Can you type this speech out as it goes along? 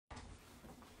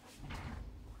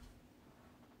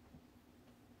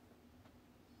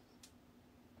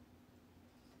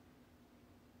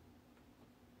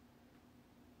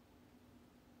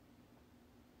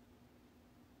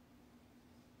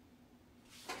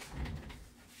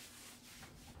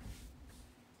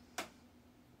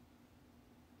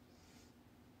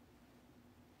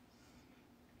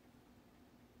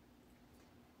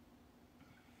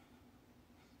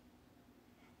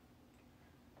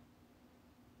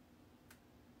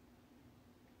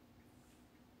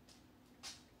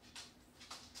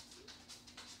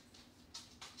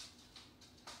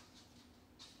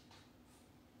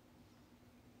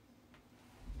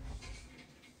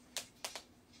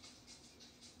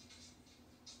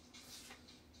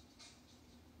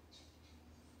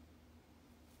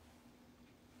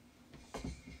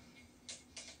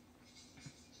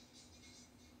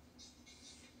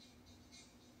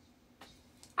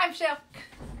Michelle.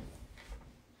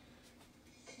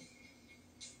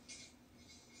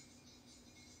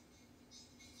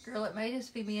 Girl, it may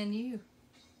just be me and you.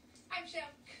 Hi, Michelle.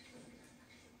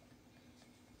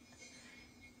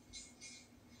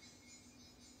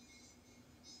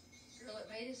 Girl, it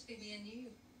may just be me and you.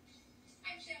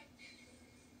 Hi, Michelle.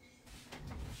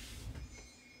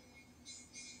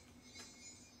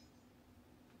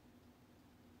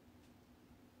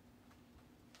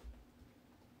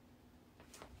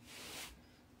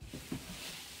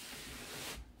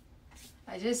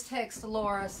 I just texted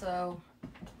Laura, so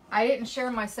I didn't share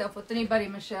myself with anybody,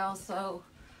 Michelle, so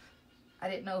I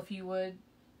didn't know if you would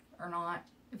or not,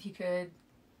 if you could.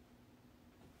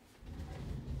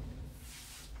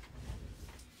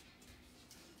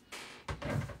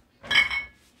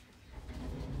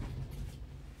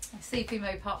 Let's see if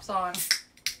anybody pops on.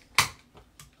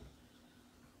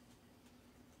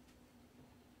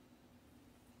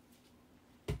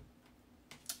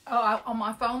 Oh, on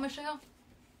my phone, Michelle,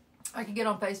 I could get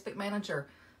on Facebook Messenger,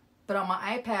 but on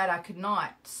my iPad, I could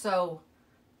not. So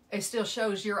it still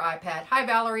shows your iPad. Hi,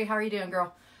 Valerie. How are you doing,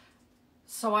 girl?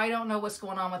 So I don't know what's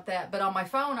going on with that. But on my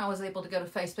phone, I was able to go to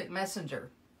Facebook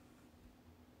Messenger.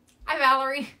 Hi,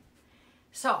 Valerie.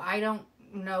 So I don't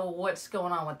know what's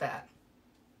going on with that.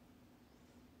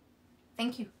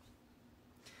 Thank you.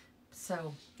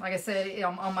 So, like I said,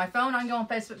 on my phone, I can go on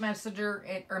Facebook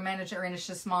Messenger or Manager, and it's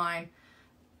just mine.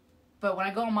 But when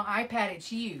I go on my iPad,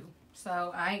 it's you.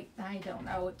 So I don't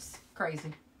know. It's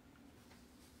crazy.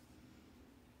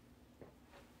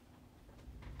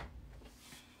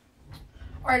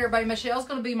 All right, everybody. Michelle's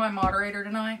going to be my moderator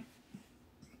tonight.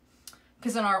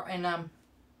 Because in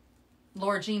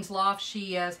Laura Jean's loft,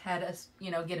 she has had us,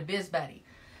 get a biz buddy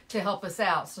to help us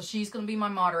out. So she's going to be my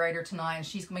moderator tonight, and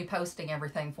she's going to be posting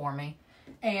everything for me.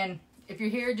 And if you're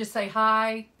here, just say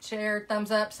hi, share,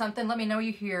 thumbs up, something. Let me know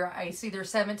you're here. I see there's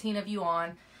 17 of you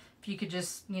on. If you could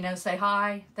just, say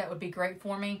hi, that would be great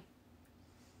for me.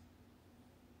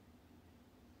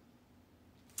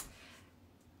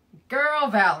 Girl,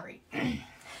 Valerie.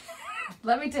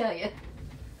 Let me tell you.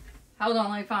 Hold on,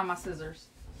 let me find my scissors.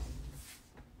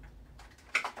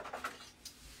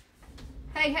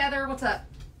 Hey, Heather, what's up?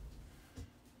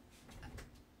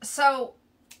 So,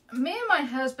 me and my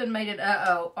husband made it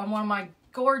on one of my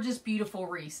gorgeous, beautiful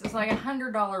wreaths. It's like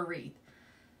 $100 wreath.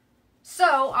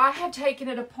 So, I have taken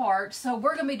it apart. So,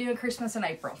 we're going to be doing Christmas in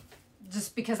April.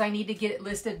 Just because I need to get it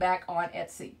listed back on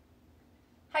Etsy.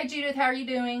 Hi, Judith. How are you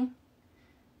doing?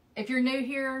 If you're new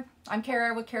here, I'm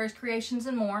Kara with Kara's Creations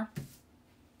and More.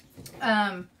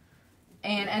 And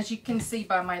as you can see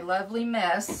by my lovely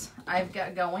mess I've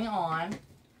got going on.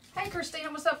 Hey,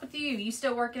 Christina, what's up with you? You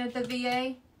still working at the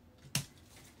VA?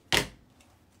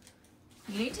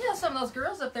 You need to tell some of those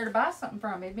girls up there to buy something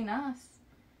from. It'd be nice.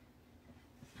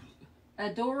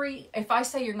 Dory, if I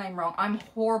say your name wrong, I'm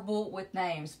horrible with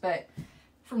names, but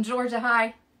from Georgia,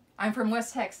 hi. I'm from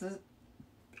West Texas,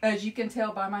 as you can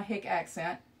tell by my hick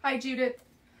accent. Hi, Judith.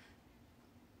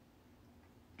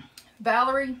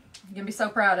 Valerie, you're going to be so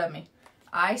proud of me.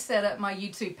 I set up my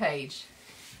YouTube page.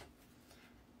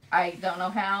 I don't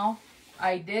know how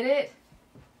I did it.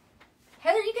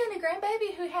 Heather, you got a new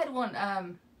grandbaby? Who had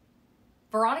one?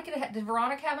 Veronica, did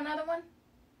Veronica have another one?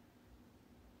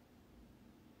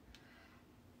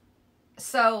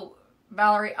 So,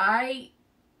 Valerie,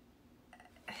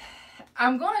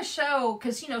 I'm going to show,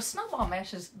 because, snowball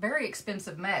mesh is very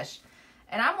expensive mesh.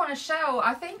 And I want to show,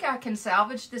 I think I can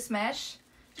salvage this mesh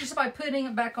just by putting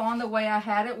it back on the way I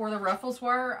had it, where the ruffles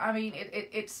were. I mean,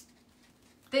 it's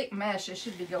thick mesh. It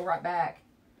should go right back.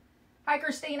 Hi,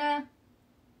 Christina.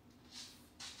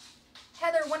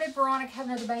 Heather, when did Veronica have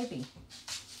another baby?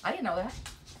 I didn't know that.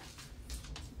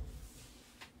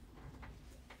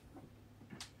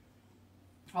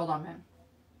 Hold on, man.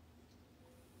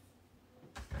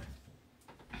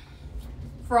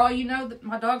 For all you know,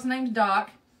 my dog's name's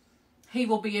Doc. He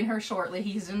will be in here shortly.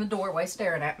 He's in the doorway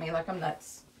staring at me like I'm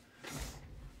nuts.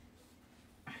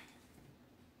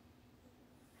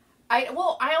 I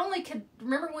only could,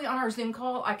 remember when on our Zoom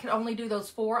call, I could only do those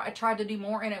 4. I tried to do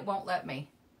more and it won't let me.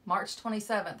 March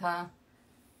 27th, huh?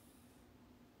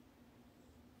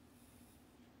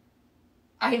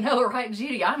 I know, right,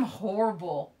 Judy? I'm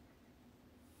horrible.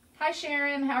 Hi,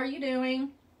 Sharon. How are you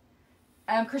doing?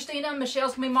 Christina,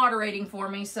 Michelle's going to be moderating for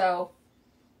me, so.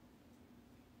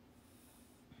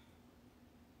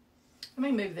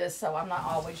 Let me move this so I'm not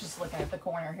always just looking at the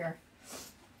corner here.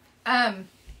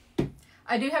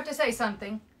 I do have to say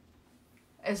something.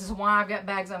 This is why I've got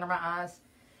bags under my eyes.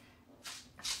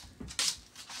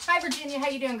 Hi, Virginia. How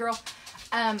you doing, girl?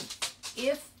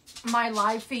 If my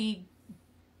live feed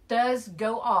does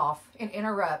go off, and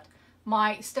interrupt.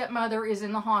 My stepmother is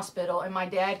in the hospital and my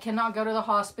dad cannot go to the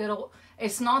hospital.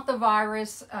 It's not the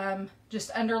virus, just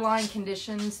underlying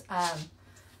conditions.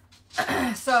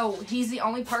 So he's the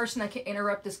only person that can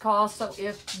interrupt this call. So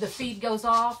if the feed goes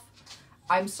off,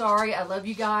 I'm sorry. I love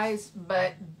you guys,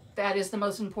 but that is the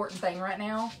most important thing right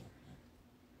now.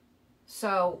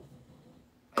 So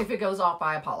if it goes off,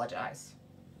 I apologize.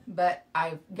 But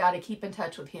I've got to keep in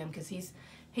touch with him because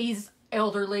he's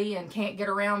elderly and can't get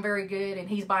around very good, and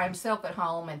he's by himself at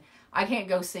home, and I can't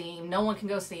go see him. No one can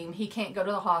go see him. He can't go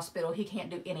to the hospital. He can't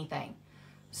do anything.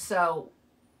 So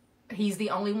he's the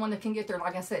only one that can get there.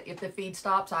 Like I said, if the feed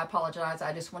stops, I apologize.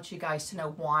 I just want you guys to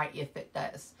know why if it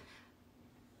does.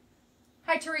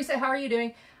 Hi, Teresa. How are you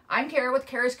doing? I'm Kara with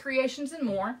Kara's Creations and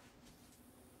More.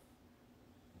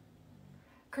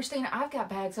 Christina, I've got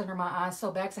bags under my eyes so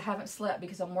bad 'cause I haven't slept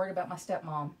because I'm worried about my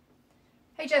stepmom.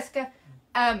 Hey, Jessica.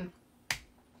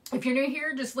 If you're new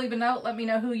here, just leave a note. Let me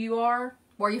know who you are,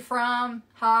 where you're from.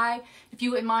 Hi. If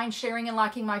you wouldn't mind sharing and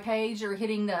liking my page or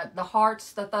hitting the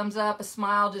hearts, the thumbs up, a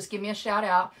smile, just give me a shout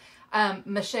out.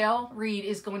 Michelle Reed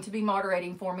is going to be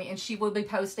moderating for me, and she will be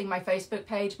posting my Facebook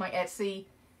page, my Etsy,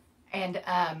 and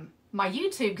my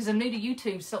YouTube, because I'm new to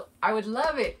YouTube. So I would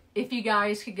love it if you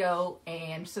guys could go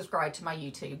and subscribe to my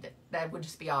YouTube. That would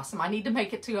just be awesome. I need to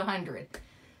make it to 100.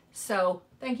 So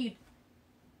thank you.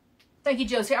 Thank you,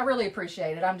 Josie. I really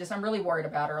appreciate it. I'm really worried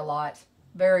about her a lot.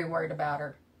 Very worried about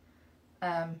her.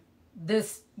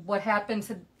 What happened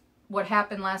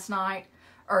last night,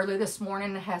 early this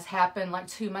morning, has happened like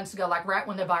 2 months ago, like right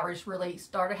when the virus really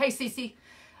started. Hey, Cece.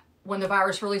 When the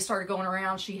virus really started going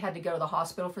around, she had to go to the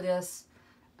hospital for this.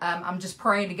 I'm just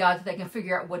praying to God that they can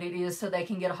figure out what it is so they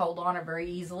can get a hold on it very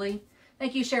easily.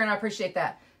 Thank you, Sharon. I appreciate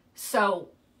that. So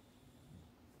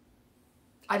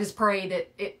I just pray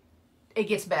that it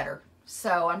gets better.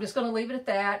 So I'm just going to leave it at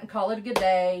that and call it a good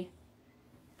day.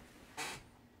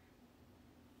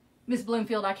 Miss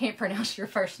Bloomfield, I can't pronounce your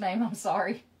first name. I'm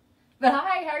sorry. But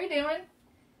hi, how are you doing?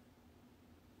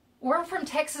 Where from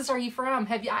Texas are you from?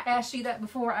 I asked you that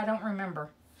before? I don't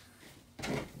remember.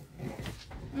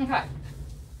 Okay.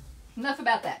 Enough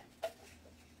about that.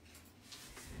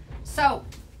 So,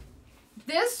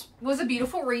 this was a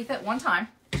beautiful wreath at one time.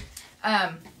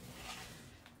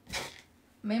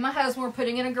 Me and my husband were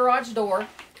putting in a garage door.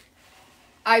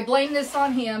 I blame this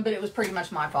on him, but it was pretty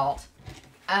much my fault.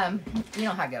 You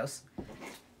know how it goes.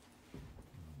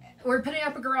 We're putting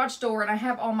up a garage door, and I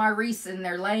have all my wreaths in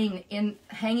there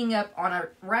hanging up on a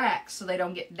rack so they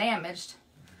don't get damaged.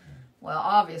 Well,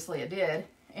 obviously it did.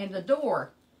 And the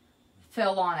door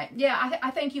fell on it. Yeah, I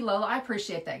thank you, Lola. I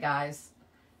appreciate that, guys.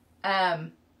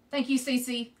 Thank you,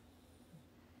 Cece.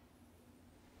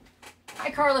 Hi,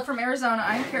 Carla from Arizona.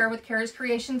 I'm Kara with Kara's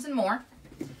Creations and More.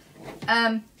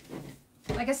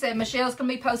 Like I said, Michelle's going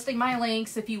to be posting my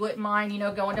links if you wouldn't mind,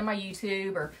 going to my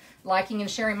YouTube or liking and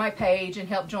sharing my page and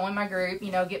help join my group,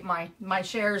 get my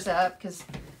shares up because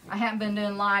I haven't been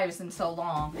doing lives in so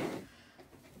long.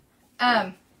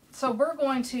 So we're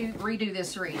going to redo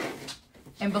this wreath.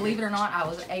 And believe it or not, I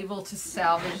was able to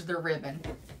salvage the ribbon.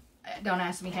 Don't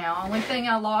ask me how. Only thing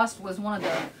I lost was one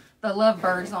of the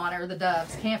lovebirds on it, or the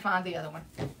doves. Can't find the other one.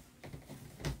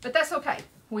 But that's okay.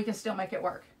 We can still make it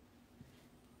work.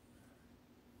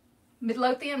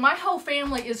 Midlothian. My whole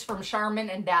family is from Sherman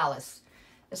and Dallas.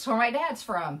 It's where my dad's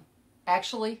from,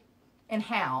 actually, and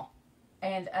Howe.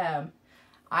 And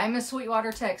I'm in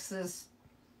Sweetwater, Texas.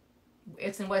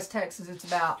 It's in West Texas. It's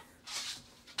about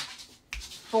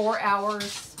 4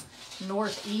 hours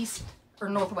northeast or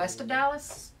northwest of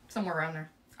Dallas, somewhere around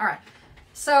there. All right.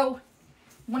 So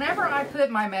whenever I put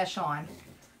my mesh on,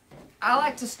 I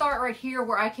like to start right here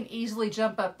where I can easily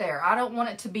jump up there. I don't want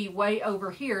it to be way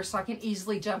over here so I can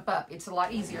easily jump up. It's a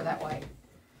lot easier that way.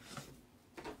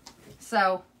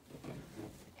 So,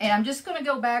 and I'm just going to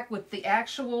go back with the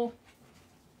actual,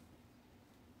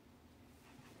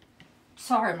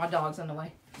 sorry, my dog's in the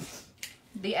way.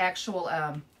 The actual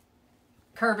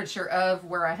curvature of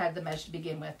where I had the mesh to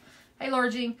begin with. Hey, Laura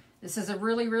Jean, this is a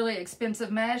really, really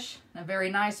expensive mesh, a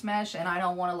very nice mesh, and I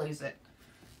don't want to lose it.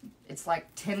 It's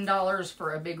like $10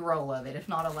 for a big roll of it, if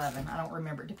not 11. I don't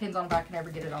remember. It depends on if I can ever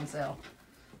get it on sale.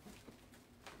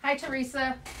 Hi,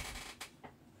 Teresa.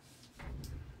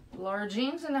 Laura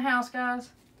Jean's in the house, guys.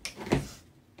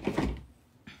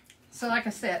 So like I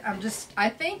said, I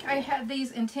think I had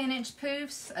these in 10-inch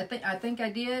poofs. I think I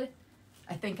did.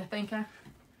 I think.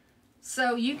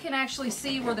 So you can actually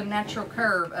see where the natural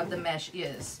curve of the mesh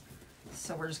is.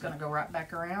 So we're just going to go right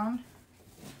back around.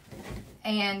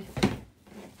 And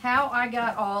how I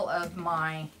got all of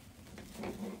my,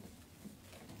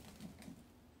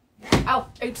 oh,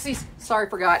 oopsies, sorry,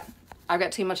 forgot. I've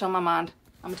got too much on my mind.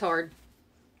 I'm tired.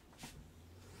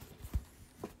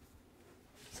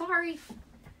 Sorry.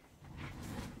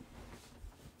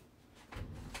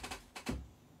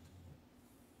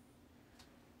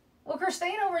 Well,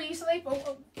 Christina, were you asleep? Oh,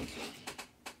 oh.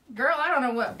 Girl, I don't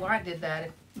know why I did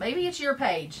that. Maybe it's your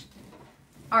page.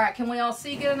 All right, can we all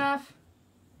see good enough?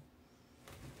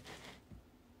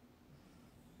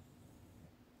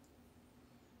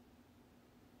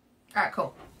 All right,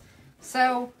 cool.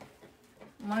 So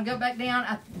I'm going to go back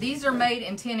down. These are made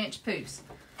in 10-inch poofs.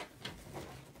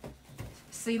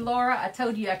 See, Laura, I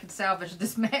told you I could salvage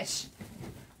this mesh.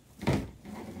 And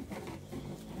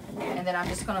then I'm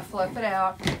just going to fluff it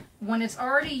out. When it's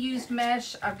already used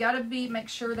mesh, I've got to make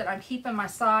sure that I'm keeping my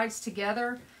sides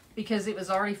together because it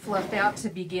was already fluffed out to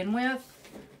begin with.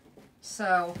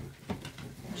 So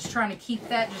I'm just trying to keep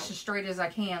that just as straight as I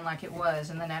can, like it was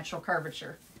in the natural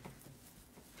curvature.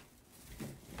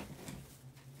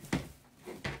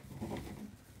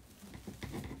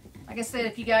 Like I said,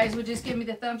 if you guys would just give me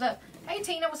the thumbs up. Hey,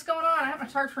 Tina, what's going on? I haven't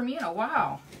heard from you in a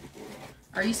while.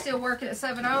 Are you still working at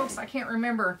Seven Oaks? I can't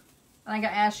remember. I think I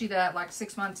asked you that like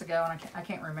 6 months ago, and I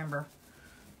can't remember.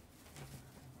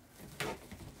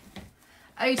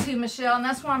 A2 Michelle, and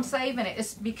that's why I'm saving it.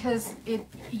 It's because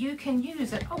you can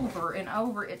use it over and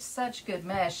over. It's such good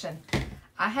mesh, and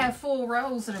I have full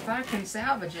rolls, and if I can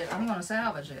salvage it, I'm going to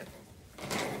salvage it.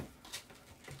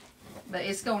 But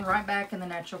it's going right back in the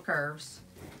natural curves.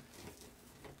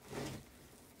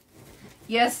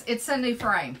 Yes, it's a new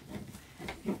frame.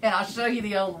 And I'll show you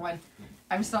the old one.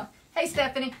 Hey,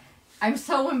 Stephanie. I'm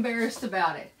so embarrassed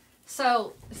about it.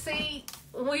 So, see,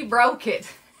 we broke it.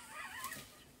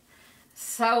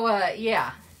 So,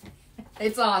 yeah.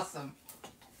 It's awesome.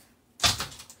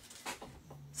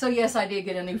 So, yes, I did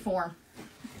get a new form.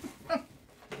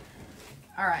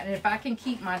 Alright, and if I can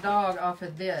keep my dog off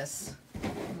of this,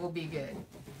 we'll be good.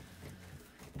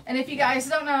 And if you guys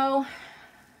don't know...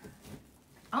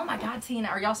 Oh my God, Tina,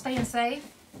 are y'all staying safe?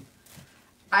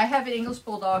 I have an English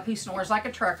Bulldog who snores like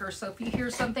a trucker, so if you hear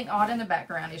something odd in the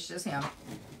background, it's just him.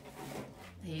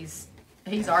 He's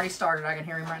already started. I can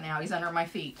hear him right now. He's under my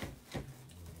feet.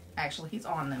 Actually, he's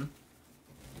on them.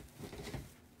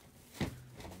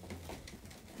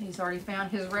 He's already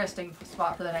found his resting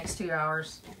spot for the next 2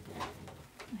 hours.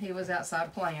 He was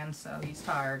outside playing, so he's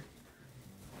tired.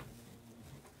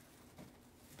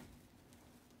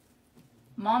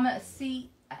 Mama, see,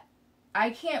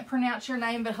 I can't pronounce your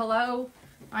name, but hello,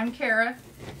 I'm Kara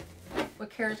with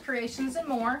Kara's Creations and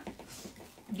More.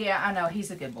 Yeah, I know,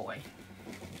 he's a good boy.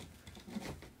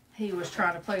 He was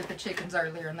trying to play with the chickens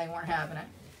earlier and they weren't having it.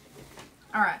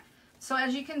 Alright, so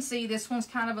as you can see, this one's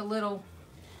kind of a little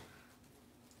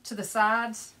to the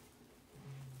sides,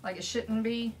 like it shouldn't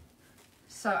be.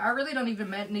 So I really don't even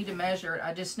need to measure it.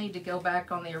 I just need to go back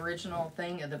on the original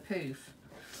thing of the poof.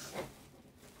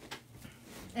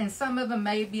 And some of them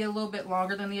may be a little bit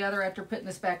longer than the other after putting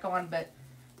this back on, but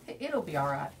it'll be all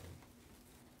right.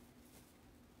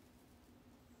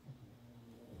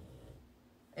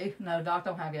 No, Doc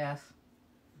don't have gas.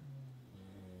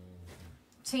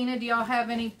 Tina, do y'all have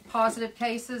any positive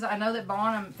cases? I know that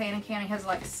Bonham, Fannin County has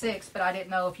like 6, but I didn't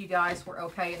know if you guys were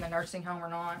okay in the nursing home or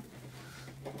not.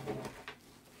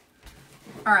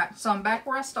 All right, so I'm back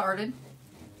where I started.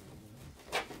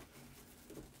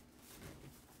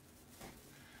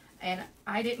 And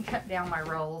I didn't cut down my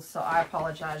rolls, so I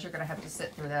apologize. You're going to have to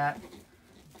sit through that.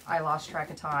 I lost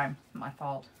track of time. My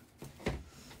fault.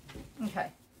 Okay.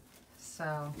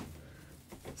 So,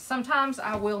 sometimes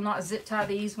I will not zip tie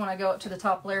these when I go up to the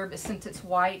top layer, but since it's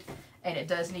white and it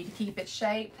does need to keep its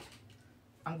shape,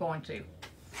 I'm going to.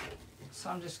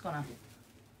 So, I'm just going to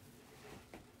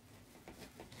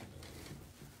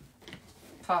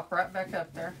pop right back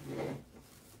up there.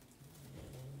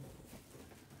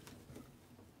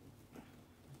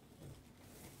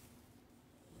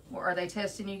 Or are they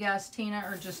testing you guys, Tina,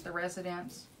 or just the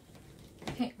residents?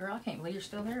 Girl, I can't believe you're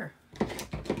still there.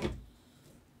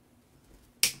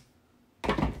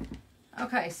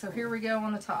 Okay, so here we go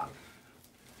on the top.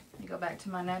 Let me go back to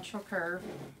my natural curve.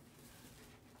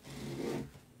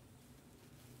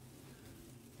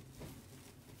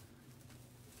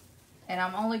 And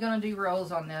I'm only going to do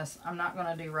rolls on this. I'm not going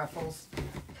to do ruffles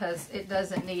because it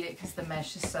doesn't need it because the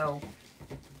mesh is so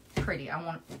pretty. I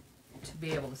want to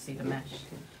be able to see the mesh.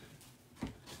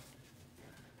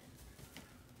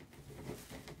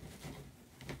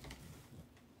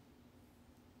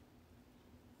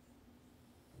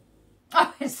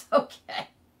 Oh, it's okay.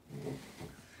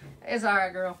 It's all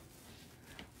right, girl.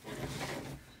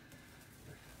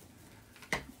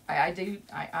 I do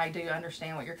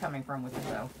understand what you're coming from with it,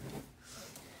 though.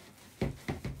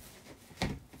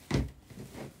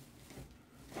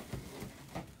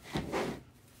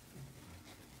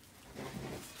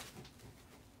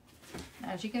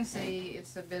 as you can see,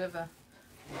 it's a bit of a,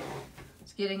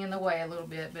 it's getting in the way a little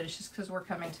bit, but it's just because we're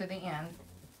coming to the end.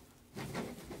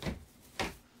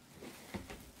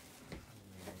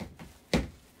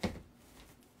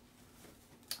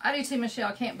 I do too, Michelle.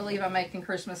 I can't believe I'm making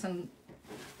Christmas in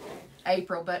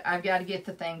April, but I've got to get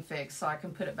the thing fixed so I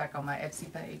can put it back on my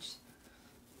Etsy page.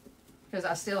 Because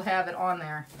I still have it on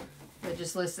there, but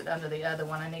just listed under the other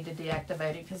one. I need to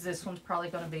deactivate it because this one's probably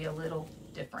going to be a little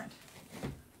different.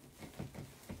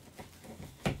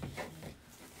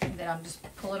 And then I'm just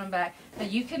pulling them back. Now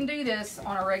you can do this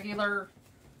on a regular...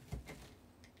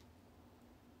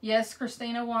 Yes,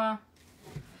 Christina, why?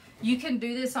 You can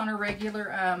do this on a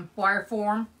regular wire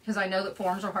form, because I know that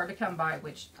forms are hard to come by,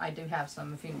 which I do have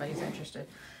some if anybody's interested.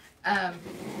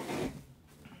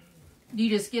 You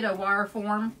just get a wire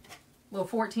form, little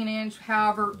 14-inch,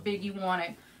 however big you want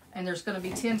it, and there's going to be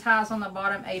 10 ties on the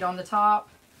bottom, 8 on the top.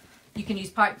 You can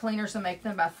use pipe cleaners to make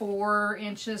them about 4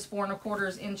 inches, 4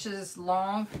 1/4 inches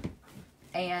long,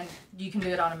 and you can do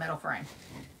it on a metal frame.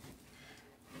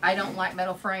 I don't like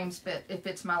metal frames, but if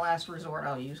it's my last resort,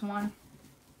 I'll use one.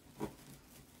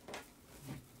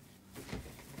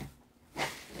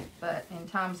 But in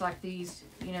times like these,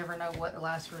 you never know what the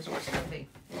last resort's going to be.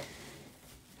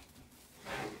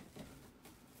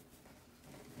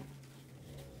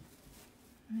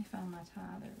 Let me find my tie.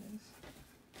 There it is.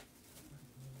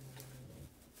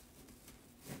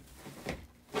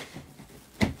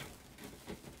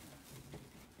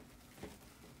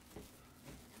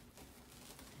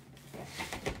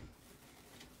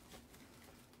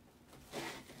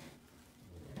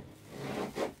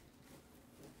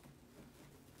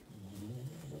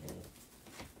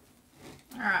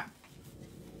 Alright.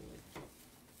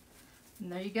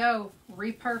 And there you go.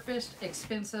 Repurposed,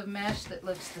 expensive mesh that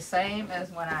looks the same as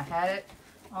when I had it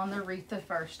on the wreath the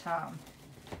first time.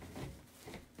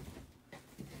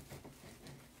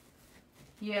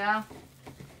 Yeah.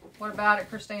 What about it,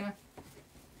 Christina?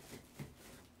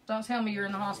 Don't tell me you're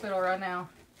in the hospital right now.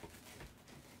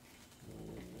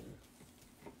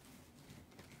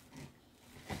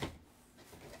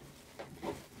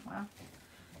 Well,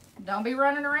 don't be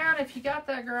running around if you got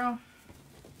that, girl.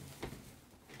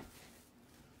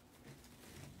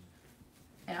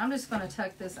 And I'm just going to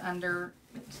tuck this under.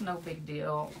 It's no big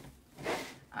deal.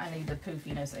 I need the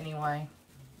poofiness anyway.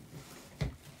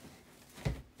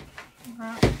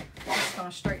 Alright, just going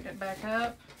to straighten it back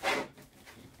up.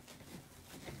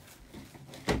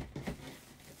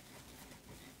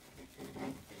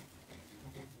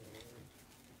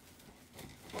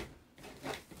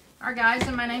 Alright guys,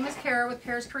 and my name is Kara with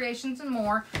Kara's Creations and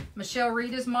More. Michelle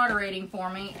Reed is moderating for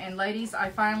me. And ladies, I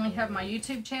finally have my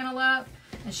YouTube channel up,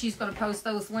 and she's going to post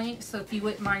those links. So if you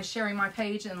wouldn't mind sharing my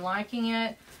page and liking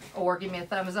it, or give me a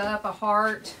thumbs up, a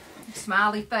heart,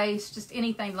 smiley face, just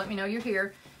anything to let me know you're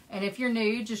here. And if you're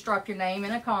new, just drop your name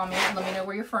in a comment and let me know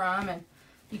where you're from, and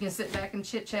you can sit back and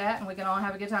chit chat and we can all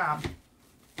have a good time.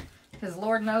 Because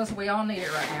Lord knows we all need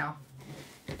it right now.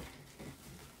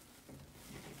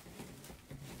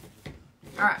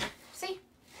 Alright, see?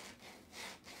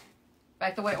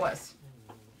 Back the way it was.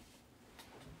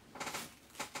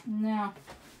 Now,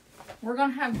 we're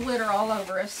going to have glitter all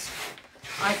over us.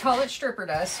 I call it stripper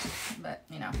dust, but,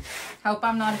 you know, hope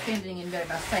I'm not offending anybody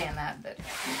by saying that, but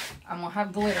I'm going to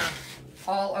have glitter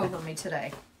all over me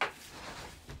today.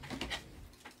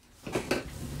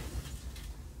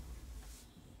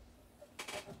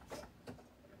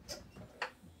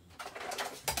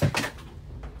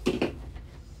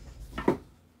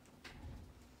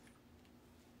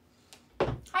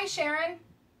 Hi, Sharon.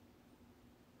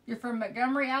 You're from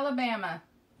Montgomery, Alabama.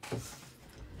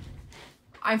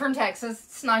 I'm from Texas.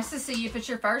 It's nice to see you if it's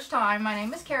your first time. My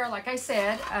name is Kara, like I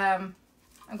said. I'm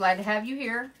glad to have you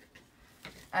here.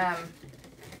 How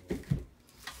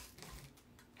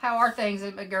are things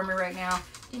in Montgomery right now?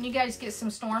 Didn't you guys get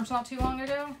some storms not too long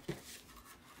ago?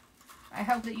 I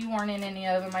hope that you weren't in any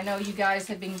of them. I know you guys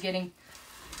have been getting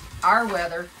our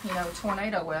weather, you know,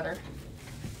 tornado weather.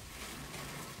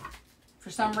 For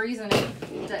some reason,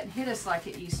 it doesn't hit us like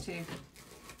it used to.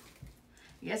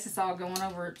 I guess it's all going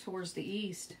over towards the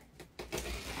east.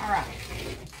 Alright.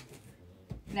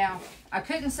 Now, I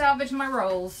couldn't salvage my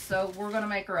rolls, so we're going to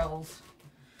make rolls.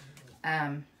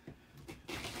 I'm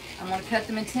going to cut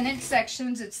them in 10-inch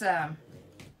sections. It's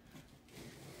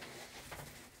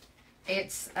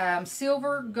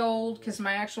silver gold, because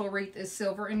my actual wreath is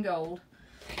silver and gold.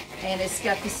 And it's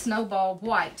got the snowball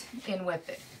white in with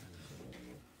it.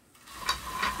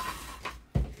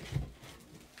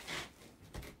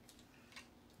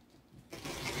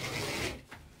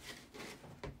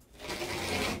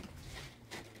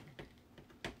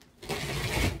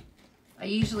 I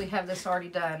usually have this already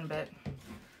done, but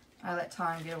I let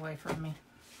time get away from me.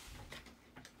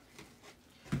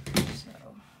 So,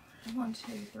 1,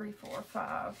 2, 3, 4,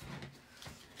 5.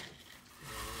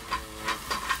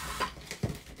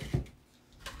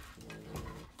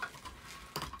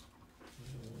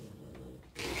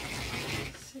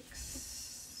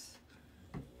 6,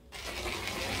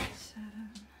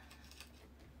 7,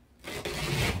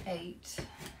 8.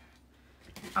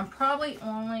 I'm probably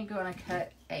only going to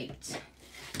cut 8.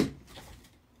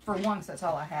 For once, that's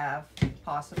all I have,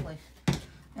 possibly.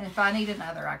 And if I need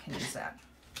another, I can use that.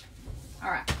 All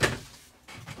right.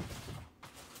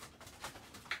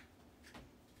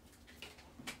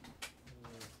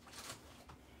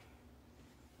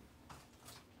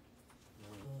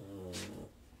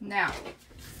 Now,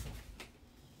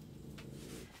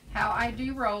 how I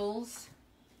do rolls.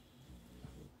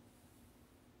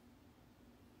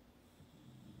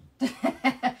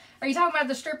 Are you talking about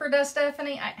the stripper does,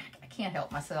 Stephanie? I can't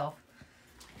help myself.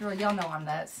 Girl, y'all know I'm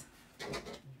nuts.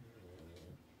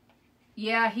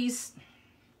 Yeah, he's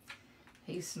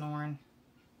snoring.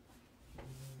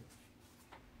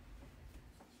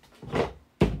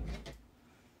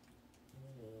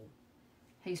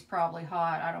 He's probably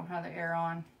hot. I don't have the air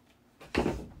on.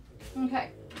 Okay.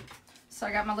 So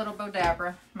I got my little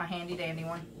Bodabra, my handy dandy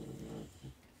one.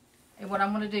 And what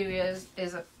I'm going to do is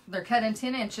they're cut in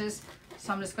 10 inches.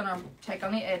 So I'm just going to take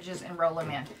on the edges and roll them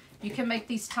in. You can make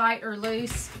these tight or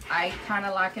loose. I kind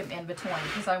of like them in between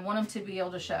because I want them to be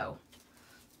able to show.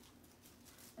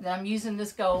 And then I'm using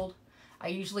this gold. I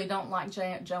usually don't like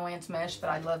Joann's mesh,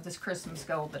 but I love this Christmas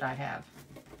gold that I have.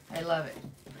 I love it.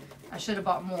 I should have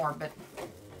bought more, but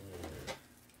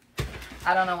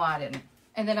I don't know why I didn't.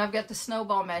 And then I've got the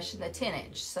snowball mesh in the 10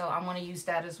 inch, so I'm going to use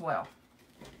that as well.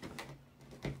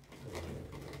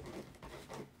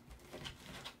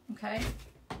 Okay.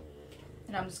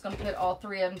 And I'm just going to put all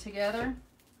 3 of them together.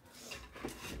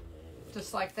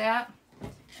 Just like that.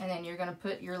 And then you're going to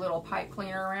put your little pipe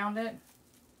cleaner around it.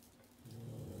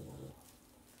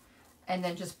 And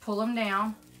then just pull them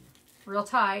down real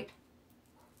tight.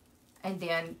 And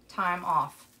then tie them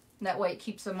off. That way it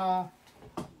keeps them all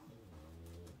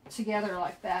together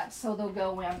like that, so they'll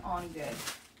go in on good.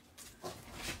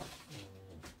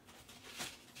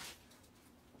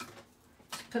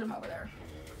 Put them over there.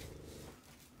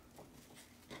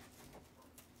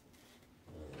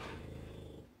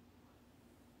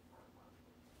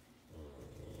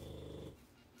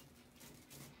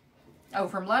 Oh,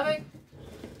 from Lubbock?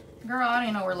 Girl, I don't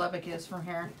even know where Lubbock is from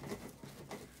here.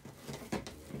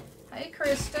 Hey,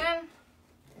 Kristen.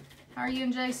 How are you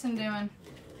and Jason doing?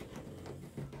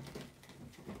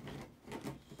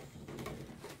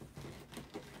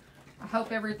 I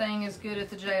hope everything is good at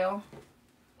the jail.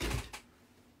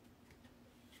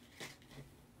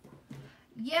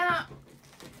 Yeah,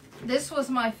 this was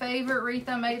my favorite wreath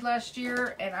I made last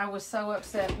year, and I was so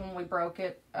upset when we broke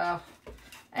it.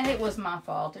 And it was my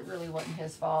fault. It really wasn't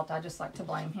his fault. I just like to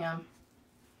blame him.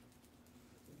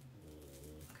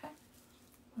 Okay.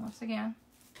 Once again,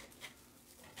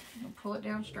 we'll pull it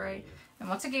down straight. And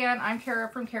once again, I'm Kara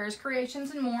from Kara's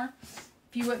Creations and More. If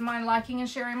you wouldn't mind liking and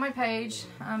sharing my page,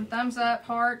 thumbs up,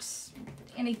 hearts,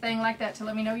 anything like that to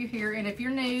let me know you're here. And if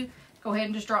you're new, go ahead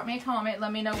and just drop me a comment.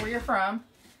 Let me know where you're from.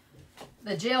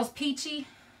 The jail's peachy.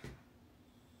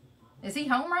 Is he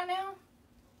home right now?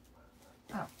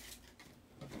 Oh.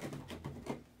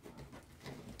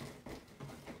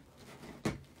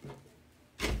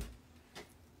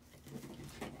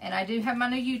 And I do have my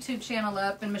new YouTube channel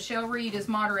up, and Michelle Reed is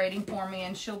moderating for me,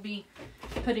 and she'll be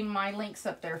putting my links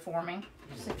up there for me.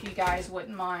 So if you guys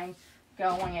wouldn't mind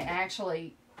going and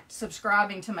actually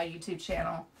subscribing to my YouTube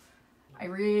channel. I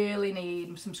really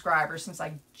need subscribers since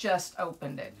I just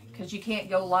opened it, because you can't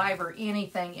go live or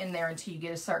anything in there until you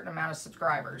get a certain amount of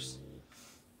subscribers.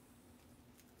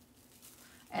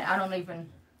 And I don't even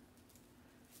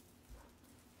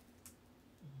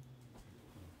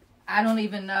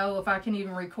know if I can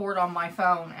even record on my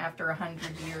phone after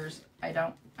 100 years. I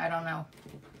don't know.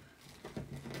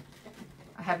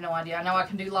 I have no idea. I know I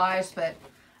can do lives, but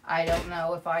I don't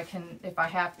know if I can,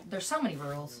 there's so many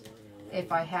rules.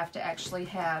 If I have to actually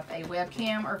have a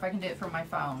webcam or if I can do it from my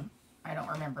phone. I don't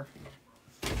remember.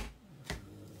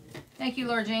 Thank you,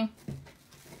 Laura Jean.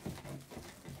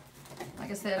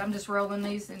 Like I said, I'm just rolling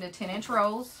these into 10-inch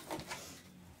rolls.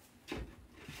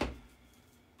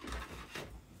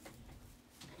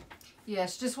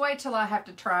 Yes, just wait till I have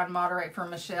to try and moderate for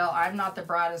Michelle. I'm not the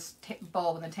brightest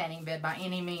bulb in the tanning bed by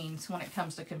any means when it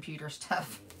comes to computer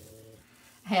stuff.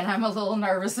 And I'm a little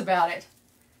nervous about it.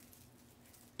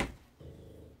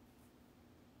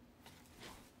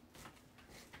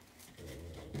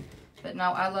 But But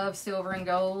no, I love silver and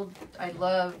gold. I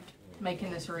loved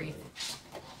making this wreath.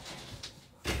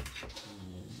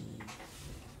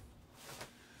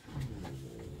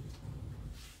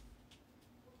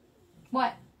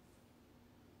 What?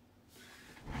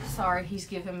 Sorry, he's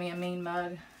giving me a mean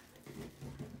mug.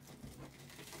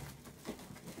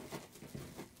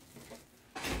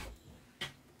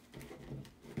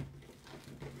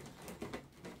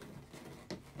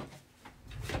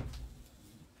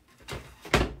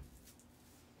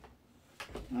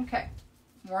 Okay,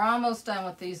 we're almost done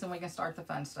with these and we can start the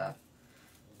fun stuff.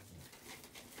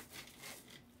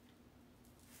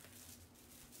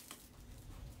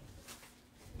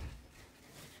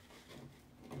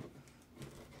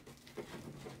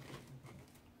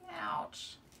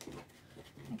 Ouch.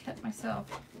 I cut myself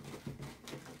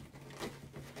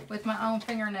with my own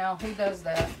fingernail. Who does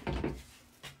that?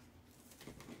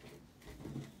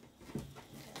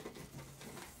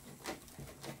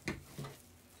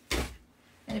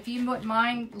 And if you wouldn't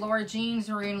mind, Laura Jean's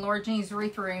room, Laura Jean's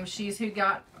Wreath room, she's who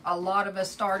got a lot of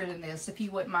us started in this. If you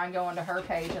wouldn't mind going to her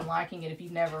page and liking it if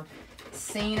you've never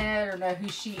seen it or know who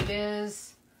she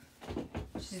is.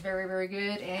 She's very, very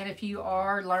good. And if you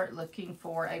are looking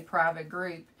for a private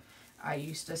group, I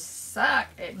used to suck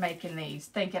at making these,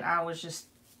 thinking I was just,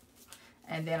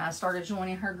 and then I started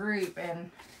joining her group,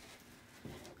 and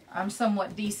I'm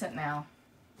somewhat decent now.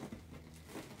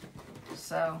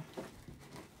 So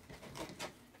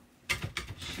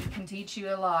she can teach you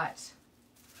a lot.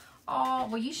 Oh,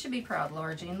 well, you should be proud,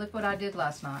 Laura Jean. Look what I did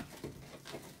last night.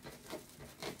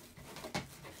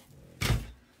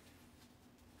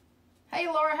 Hey,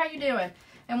 Laura, how you doing?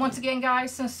 And once again,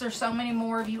 guys, since there's so many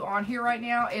more of you on here right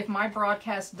now, if my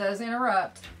broadcast does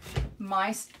interrupt,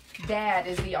 my dad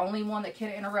is the only one that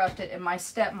can interrupt it, and my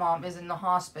stepmom is in the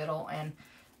hospital, and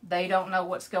they don't know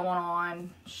what's going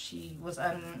on. She was,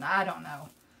 I don't know.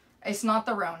 It's not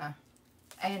the Rona.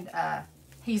 And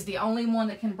he's the only one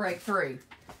that can break through.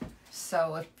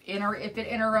 So if it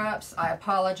interrupts, I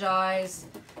apologize.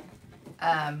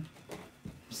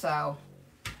 So,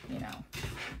 you know,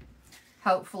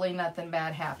 hopefully nothing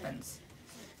bad happens.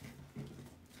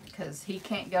 Because he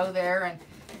can't go there. And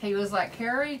he was like,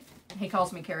 Carrie, he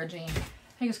calls me Cara Jean.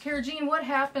 He goes, Cara Jean, what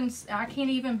happens? I can't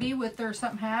even be with her.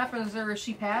 Something happens or if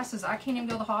she passes, I can't even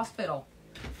go to the hospital.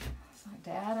 I was like,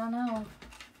 Dad, I know.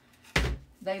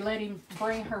 They let him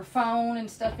bring her phone and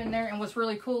stuff in there. And what's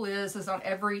really cool is on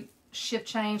every shift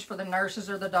change for the nurses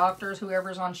or the doctors,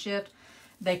 whoever's on shift,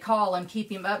 they call and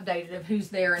keep him updated of who's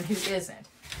there and who isn't.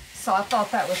 So I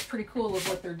thought that was pretty cool of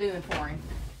what they're doing for him.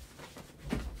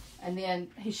 And then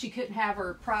she couldn't have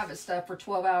her private stuff for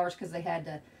 12 hours because they had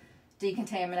to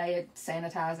decontaminate it,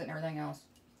 sanitize it, and everything else.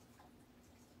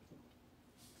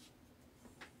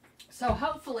 So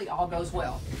hopefully all goes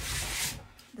well.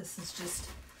 This is just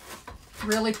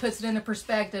really puts it into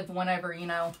perspective whenever, you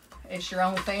know, it's your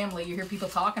own family. You hear people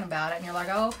talking about it and you're like,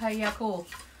 oh, okay, yeah, cool.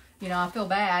 You know, I feel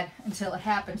bad until it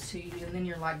happens to you. And then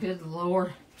you're like, good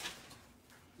Lord.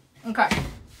 Okay.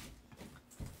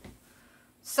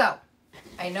 So,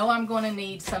 I know I'm going to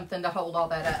need something to hold all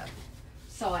that up.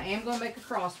 So I am going to make a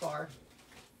crossbar.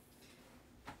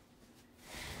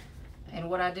 And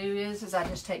what I do is I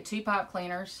just take 2 pipe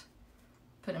cleaners,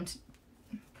 put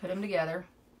them together.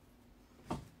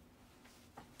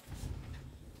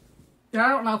 I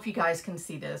don't know if you guys can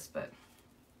see this, but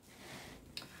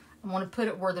I'm going to put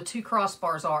it where the 2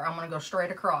 crossbars are. I'm going to go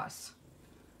straight across.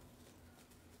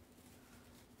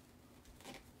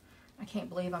 I can't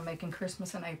believe I'm making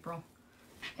Christmas in April.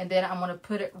 And then I'm going to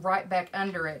put it right back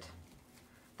under it,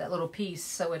 that little piece,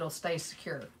 so it'll stay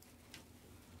secure.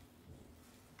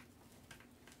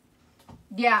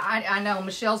 Yeah, I know.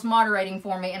 Michelle's moderating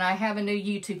for me, and I have a new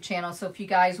YouTube channel, so if you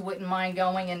guys wouldn't mind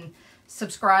going and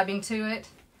subscribing to it,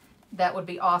 that would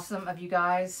be awesome of you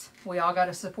guys. We all got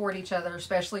to support each other,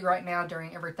 especially right now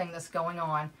during everything that's going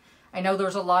on. I know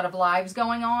there's a lot of lives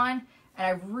going on, and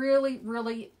I really,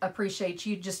 really appreciate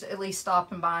you just at least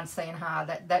stopping by and saying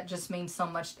hi. That just means so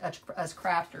much as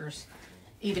crafters.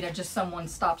 Even if just someone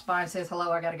stops by and says, hello,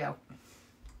 I got to go.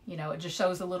 You know, it just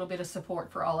shows a little bit of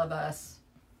support for all of us.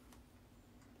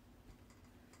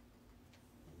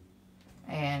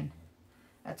 And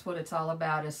that's what it's all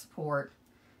about, is support.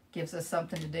 Gives us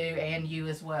something to do, and you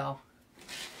as well.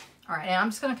 All right, now I'm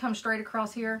just going to come straight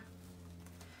across here.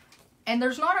 And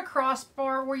there's not a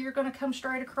crossbar where you're going to come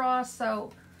straight across,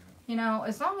 so, you know,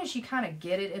 as long as you kind of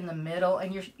get it in the middle,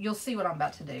 and you'll see what I'm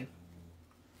about to do.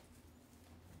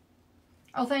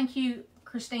 Oh, thank you,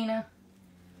 Christina.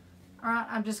 All right,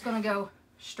 I'm just going to go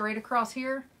straight across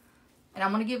here, and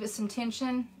I'm going to give it some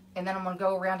tension, and then I'm going to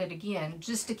go around it again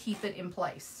just to keep it in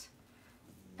place.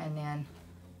 And then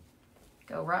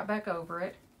Go right back over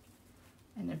it.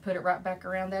 And then put it right back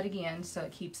around that again so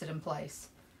it keeps it in place.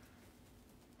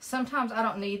 Sometimes I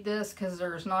don't need this because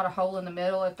there's not a hole in the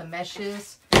middle if the mesh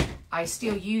is. I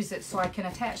still use it so I can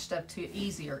attach stuff to it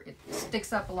easier. It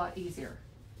sticks up a lot easier.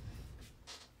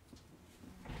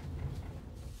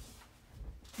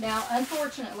 Now,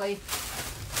 unfortunately,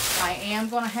 I am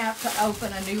going to have to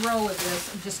open a new roll of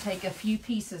this and just take a few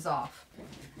pieces off.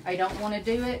 I don't want to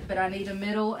do it, but I need a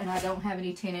middle and I don't have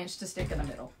any 10-inch to stick in the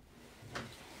middle.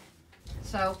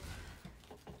 So,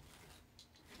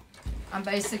 I'm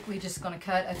basically just going to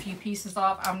cut a few pieces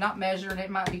off. I'm not measuring. It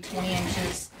might be 20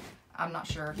 inches. I'm not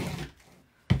sure.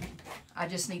 I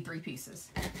just need 3 pieces.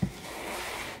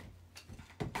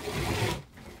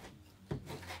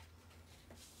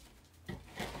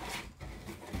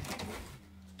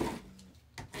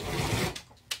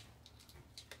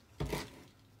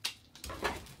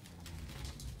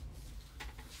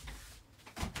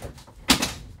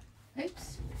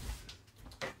 Oops.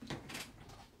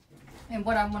 And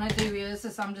what I'm going to do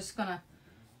is I'm just going to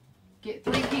get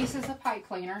 3 pieces of pipe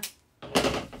cleaner.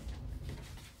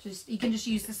 You can just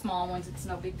use the small ones. It's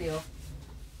no big deal.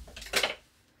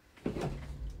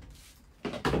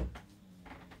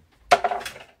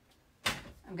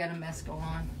 I've got a mess going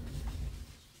on.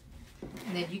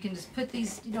 And then you can just put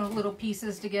these, little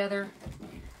pieces together.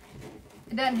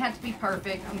 It doesn't have to be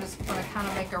perfect. I'm just going to kind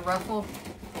of make a ruffle.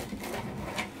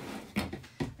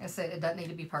 Like I said, it doesn't need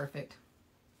to be perfect,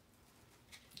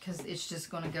 because it's just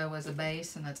going to go as a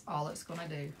base, and that's all it's going to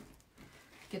do.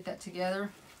 Get that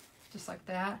together, just like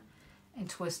that, and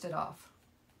twist it off.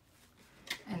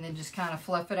 And then just kind of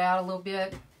fluff it out a little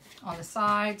bit on the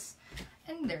sides,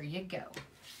 and there you go.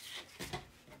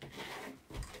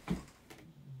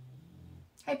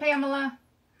 Hey Pamela,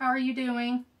 how are you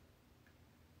doing?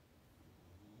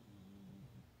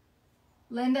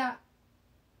 Linda?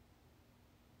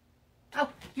 Oh,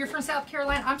 you're from South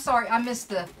Carolina? I'm sorry, I missed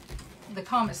the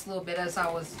comments a little bit as I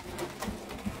was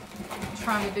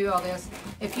trying to do all this.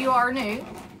 If you are new,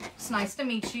 it's nice to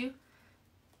meet you.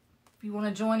 If you want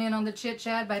to join in on the chit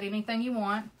chat about anything you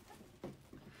want.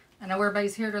 I know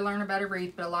everybody's here to learn about a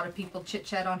wreath, but a lot of people chit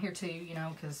chat on here too,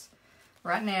 because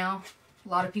right now a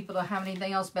lot of people don't have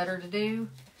anything else better to do.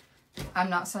 I'm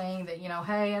not saying that,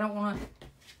 hey, I don't want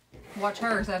to watch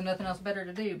hers, I have nothing else better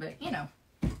to do, but you know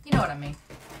what I mean.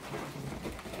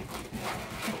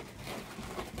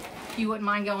 If you wouldn't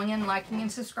mind going in, liking, and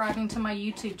subscribing to my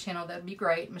YouTube channel, that'd be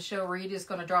great. Michelle Reed is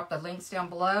going to drop the links down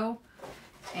below,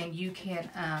 and you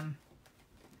can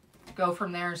go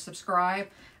from there and subscribe.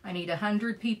 I need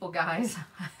 100 people, guys.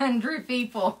 100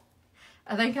 people.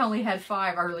 I think I only had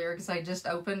 5 earlier because I just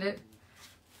opened it.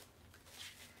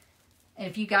 And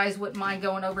if you guys wouldn't mind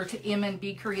going over to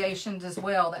M&B Creations as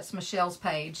well, that's Michelle's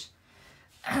page.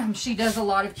 She does a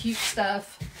lot of cute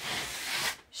stuff.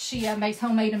 She makes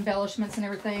homemade embellishments and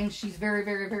everything. She's very,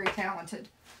 very, very talented.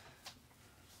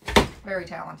 Very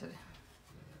talented.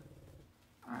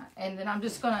 All right, and then I'm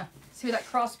just going to, see where that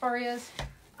crossbar is?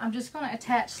 I'm just going to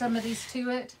attach some of these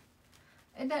to it.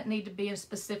 It doesn't need to be in a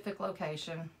specific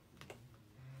location.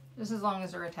 Just as long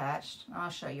as they're attached. I'll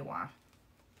show you why.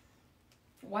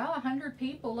 Wow, 100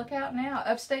 people. Look out now.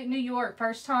 Upstate New York.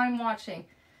 First time watching.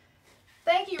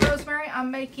 Thank you, Rosemary.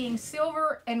 I'm making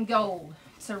silver and gold.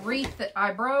 It's a wreath that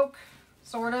I broke,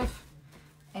 sort of,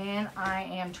 and I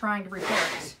am trying to repair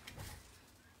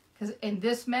it. And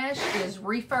this mesh is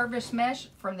refurbished mesh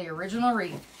from the original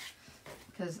wreath,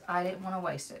 because I didn't want to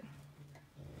waste it.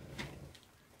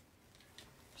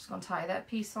 Just going to tie that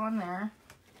piece on there.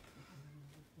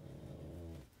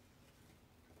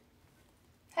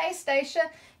 Hey,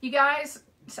 Stacia. You guys,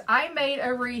 so I made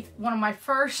a wreath, one of my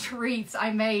first wreaths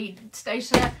I made.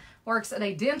 Stacia works at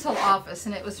a dental office,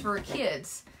 and it was for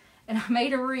kids. And I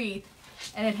made a wreath,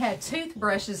 and it had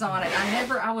toothbrushes on it.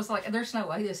 I was like, there's no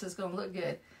way this is going to look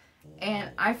good.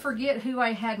 And I forget who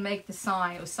I had make the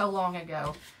sign. It was so long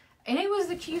ago. And it was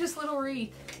the cutest little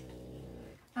wreath.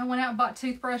 I went out and bought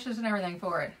toothbrushes and everything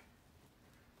for it.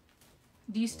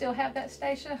 Do you still have that,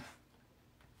 Stacia?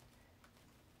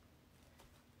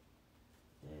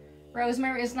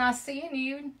 Rosemary, it's nice seeing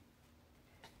you.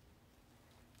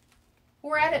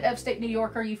 Where at upstate New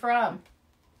York are you from?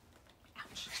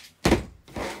 Ouch.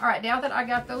 All right, now that I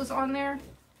got those on there,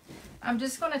 I'm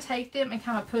just going to take them and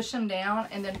kind of push them down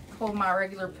and then pull my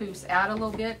regular poofs out a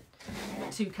little bit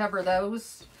to cover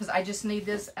those, because I just need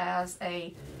this as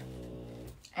a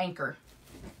anchor.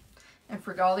 And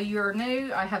for all of you who are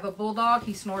new, I have a bulldog.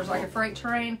 He snores like a freight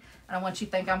train. I don't want you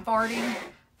to think I'm farting,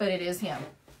 but it is him.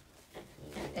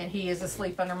 And he is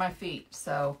asleep under my feet.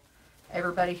 So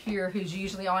everybody here who's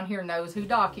usually on here knows who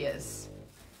Doc is.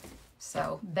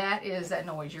 So that is that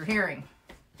noise you're hearing.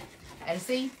 And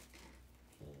see,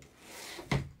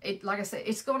 it, like I said,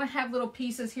 it's going to have little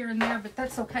pieces here and there, but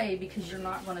that's okay because you're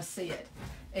not going to see it.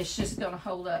 It's just going to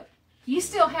hold up. You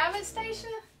still have it, Stacia?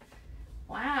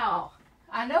 Wow.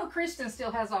 I know Kristen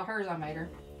still has all hers I made her.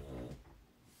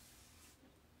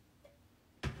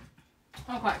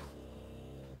 Okay.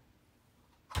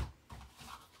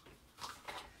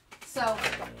 So,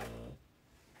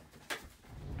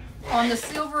 on the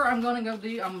silver, I'm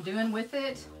doing with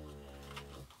it.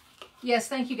 Yes,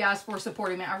 thank you guys for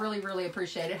supporting me. I really, really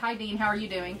appreciate it. Hi, Dean. How are you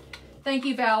doing? Thank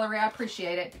you, Valerie. I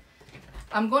appreciate it.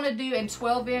 I'm going to do in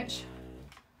 12-inch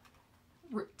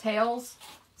tails.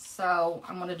 So,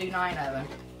 I'm going to do 9 of them.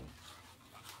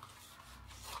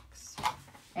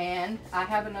 And I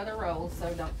have another roll,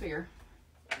 so don't fear.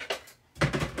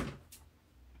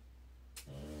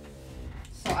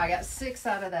 So, I got 6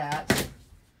 out of that.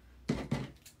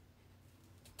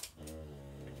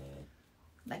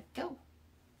 Let go.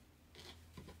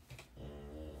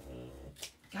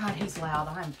 God, he's loud.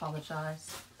 I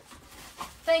apologize.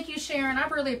 Thank you, Sharon. I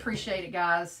really appreciate it,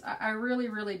 guys. I really,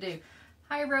 really do.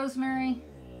 Hi, Rosemary.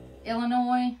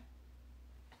 Illinois.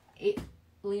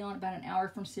 Leon, about an hour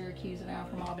from Syracuse, an hour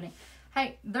from Albany.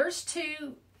 Hey, there's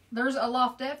a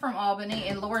Loftet from Albany,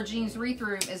 and Laura Jean's Wreath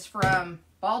Room is from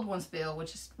Baldwinsville,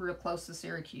 which is real close to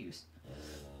Syracuse.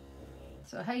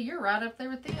 So, hey, you're right up there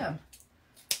with them.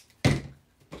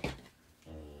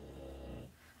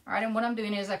 All right, and what I'm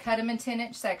doing is I cut them in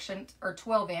 10-inch sections, or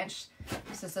 12-inch.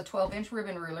 This is a 12-inch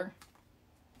ribbon ruler.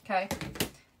 Okay,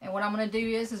 and what I'm going to do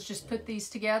is just put these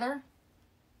together,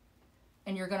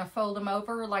 and you're going to fold them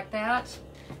over like that,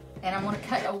 and I'm going to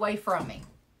cut away from me.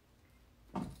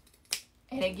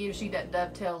 And it gives you that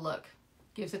dovetail look.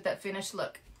 Gives it that finished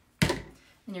look.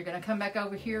 And you're going to come back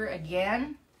over here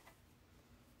again.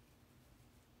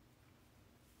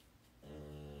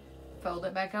 Fold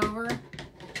it back over.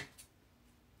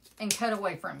 And cut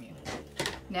away from you.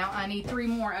 Now I need 3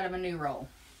 more out of a new roll.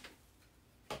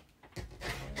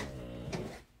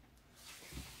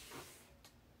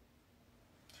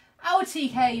 Oh,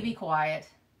 TK, be quiet.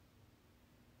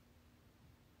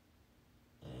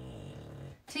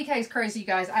 TK's crazy, you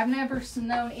guys. I've never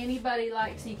known anybody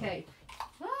like TK.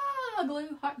 Ah,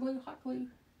 glue, hot glue, hot glue.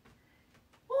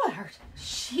 What?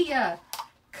 She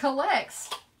collects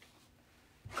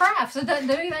crafts and doesn't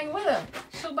do anything with them.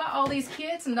 She'll buy all these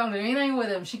kits and don't do anything with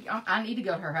them. I need to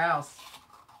go to her house.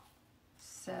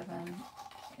 7,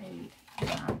 8,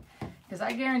 9. Because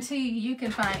I guarantee you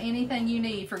can find anything you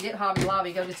need. Forget Hobby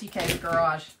Lobby. Go to TK's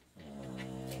garage.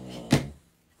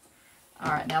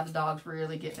 All right, now the dog's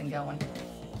really getting going.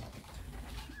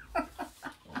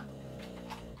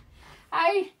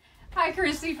 Hi,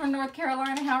 Christy from North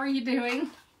Carolina. How are you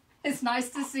doing? It's nice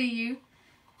to see you.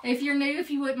 If you're new, if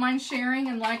you wouldn't mind sharing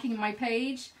and liking my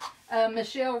page,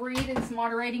 Michelle Reed is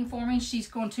moderating for me. She's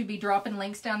going to be dropping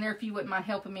links down there. If you wouldn't mind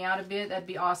helping me out a bit, that'd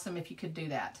be awesome if you could do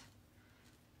that.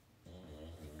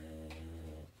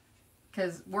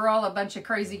 Because we're all a bunch of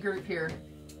crazy group here.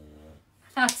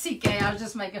 CK, I was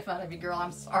just making fun of you, girl.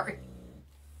 I'm sorry.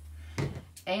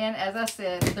 And as I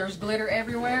said, there's glitter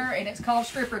everywhere, and it's called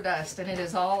stripper dust, and it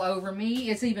is all over me.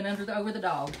 It's even over the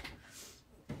dog.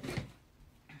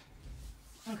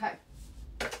 Okay,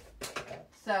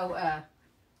 so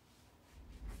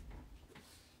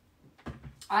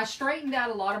I straightened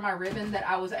out a lot of my ribbon that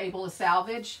I was able to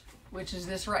salvage, which is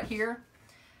this right here.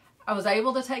 I was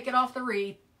able to take it off the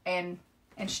wreath and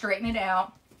straighten it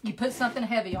out. You put something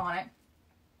heavy on it.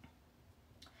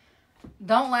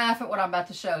 Don't laugh at what I'm about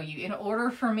to show you. In order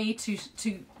for me to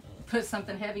put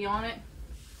something heavy on it,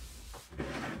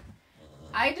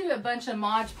 I do a bunch of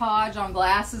Mod Podge on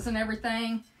glasses and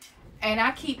everything. And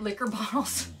I keep liquor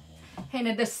bottles, and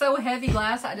it is so heavy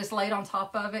glass, I just lay it on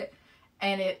top of it,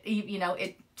 and it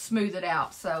smooths it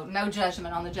out. So no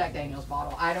judgment on the Jack Daniels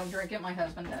bottle. I don't drink it, my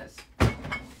husband does.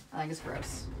 I think it's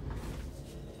gross.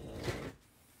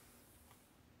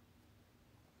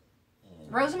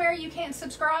 Rosemary, you can't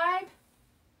subscribe?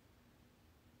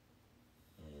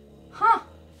 Huh.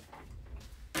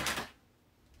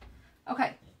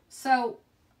 Okay, so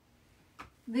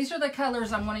these are the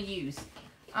colors I'm going to use.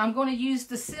 I'm going to use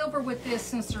the silver with this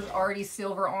since there's already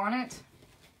silver on it.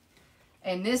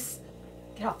 And this,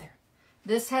 get out there.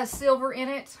 This has silver in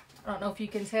it. I don't know if you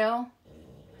can tell.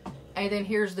 And then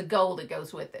here's the gold that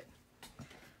goes with it.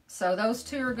 So those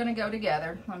two are going to go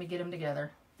together. Let me get them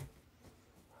together.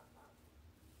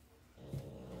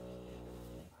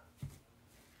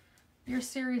 You're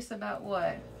serious about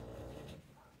what?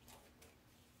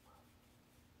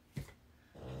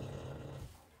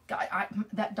 God,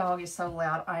 that dog is so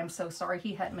loud. I am so sorry.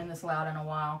 He hadn't been this loud in a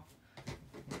while.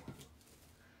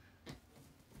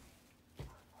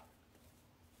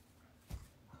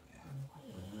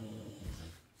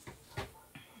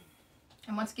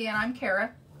 And once again, I'm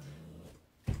Kara.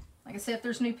 Like I said, if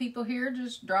there's new people here,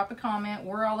 just drop a comment.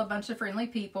 We're all a bunch of friendly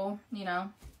people, you know.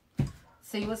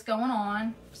 See what's going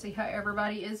on. See how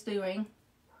everybody is doing.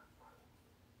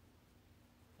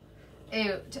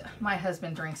 Ew, my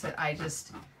husband drinks it. I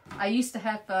used to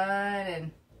have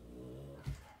fun,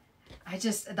 and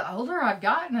the older I've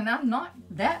gotten, and I'm not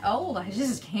that old, I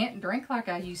just can't drink like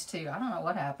I used to. I don't know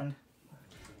what happened.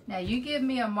 Now, you give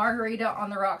me a margarita on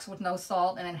the rocks with no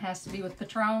salt, and it has to be with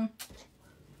Patron.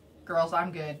 Girls,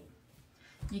 I'm good.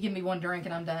 You give me one drink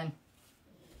and I'm done.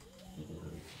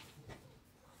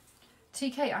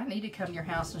 TK, I need to come to your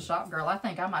house and shop, girl. I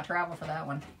think I might travel for that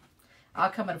one. I'll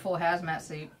come in a full hazmat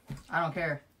suit. I don't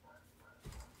care.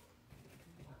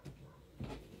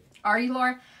 Are you,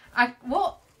 Laura? I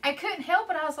couldn't help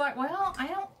it. I was like, well, I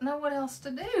don't know what else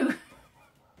to do.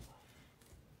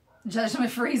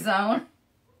 Judgment-free zone.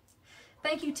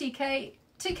 Thank you, TK.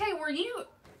 TK,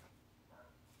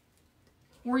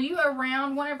 were you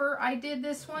around whenever I did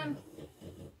this one?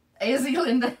 Izzy,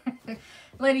 Linda.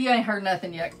 Linda, you ain't heard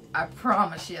nothing yet. I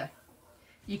promise you.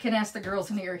 You can ask the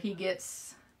girls in here. He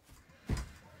gets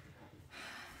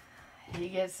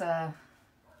a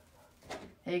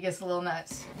little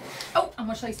nuts. Oh, I'm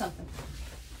gonna show you something.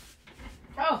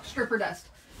 Oh, stripper dust.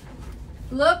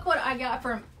 Look what I got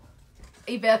from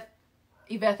Yvette.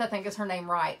 Yvette, I think is her name,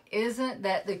 right? Isn't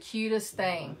that the cutest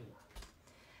thing?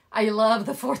 I love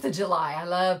the 4th of July. I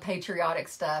love patriotic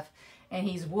stuff. And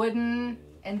he's wooden.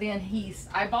 And then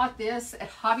I bought this at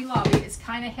Hobby Lobby. It's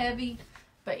kind of heavy,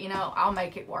 but you know, I'll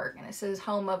make it work. And it says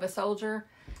Home of a Soldier.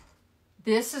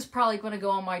 This is probably going to go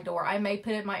on my door. I may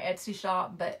put it in my Etsy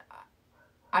shop, but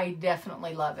I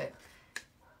definitely love it.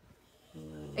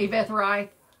 Yvette Wreath.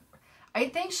 I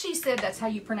think she said that's how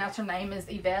you pronounce her name, is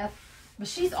Yvette. But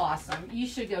she's awesome. You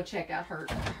should go check out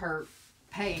her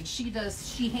page.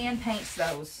 She hand paints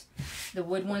those, the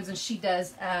wood ones, and she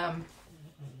does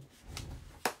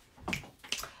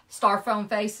styrofoam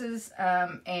faces.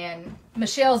 And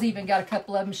Michelle's even got a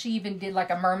couple of them. She even did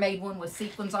like a mermaid one with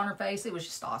sequins on her face. It was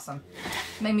just awesome.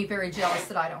 Made me very jealous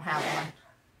that I don't have one.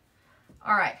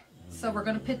 All right, so we're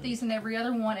going to put these in every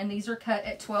other one, and these are cut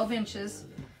at 12 inches.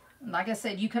 And like I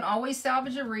said, you can always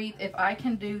salvage a wreath. If I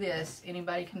can do this,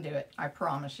 anybody can do it. I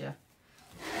promise you.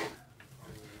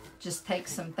 Just take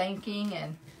some thinking,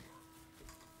 and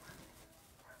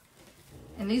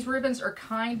these ribbons are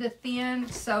kind of thin,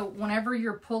 so whenever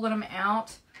you're pulling them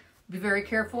out, be very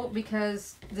careful,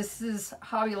 because this is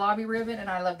Hobby Lobby ribbon,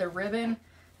 and I love the ribbon,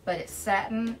 but it's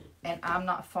satin, and I'm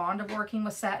not fond of working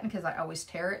with satin because I always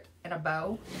tear it in a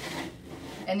bow.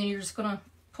 And then you're just going to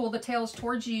pull the tails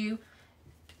towards you.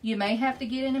 You may have to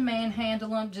get in and manhandle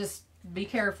them. Just be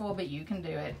careful, but you can do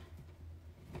it.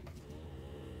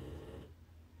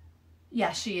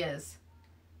 Yeah, she is.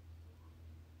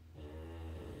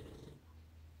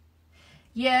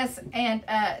 Yes, and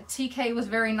TK was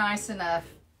very nice enough.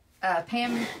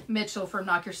 Pam Mitchell from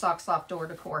Knock Your Socks Off Door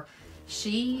Decor.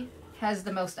 She has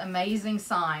the most amazing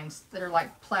signs that are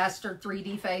like plastered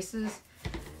 3D faces.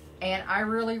 And I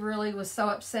really, really was so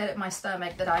upset at my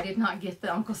stomach that I did not get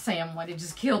the Uncle Sam one. It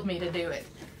just killed me to do it.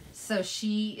 So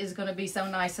she is going to be so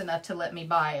nice enough to let me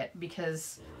buy it,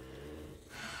 because,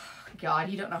 God,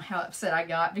 you don't know how upset I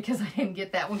got because I didn't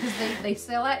get that one. Because they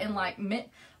sell it in like,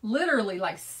 literally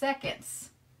like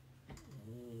seconds.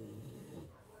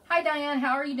 Hi, Diane.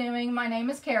 How are you doing? My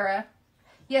name is Kara.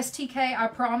 Yes, TK, I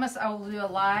promise I will do a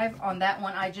live on that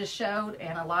one I just showed,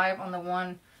 and a live on the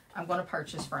one I'm going to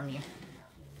purchase from you.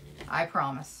 I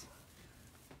promise.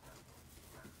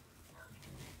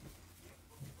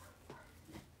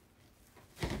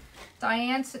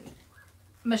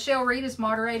 Michelle Reed is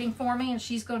moderating for me, and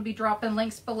she's going to be dropping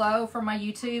links below for my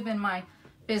YouTube and my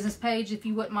business page. If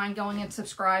you wouldn't mind going and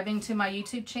subscribing to my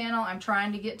YouTube channel. I'm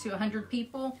trying to get to 100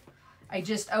 people. I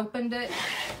just opened it,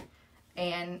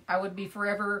 and I would be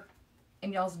forever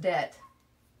in y'all's debt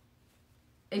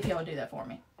if y'all would do that for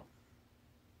me.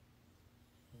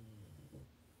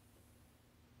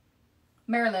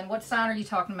 Marilyn, what sign are you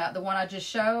talking about? The one I just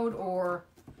showed, or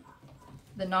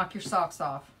the Knock Your Socks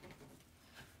Off?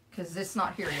 Because it's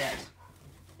not here yet.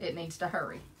 It needs to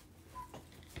hurry.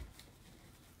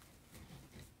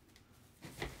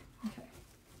 Okay.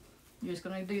 You're just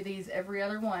going to do these every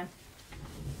other one.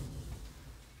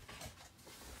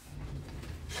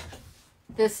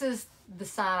 This is the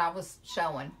sign I was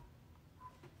showing.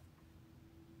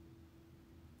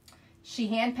 She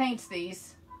hand paints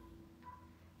these.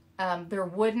 They're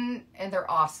wooden and they're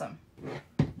awesome.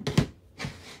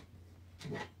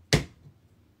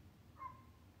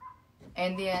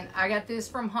 And then I got this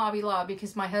from Hobby Lobby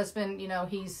because my husband, you know,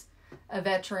 he's a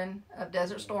veteran of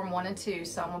Desert Storm 1 and 2,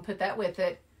 so I'm going to put that with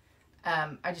it.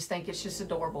 I just think it's just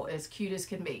adorable, as cute as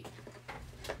can be.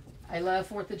 I love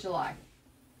 4th of July.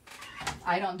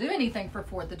 I don't do anything for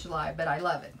 4th of July, but I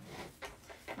love it.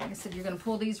 Like I said, you're going to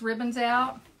pull these ribbons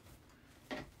out,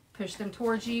 push them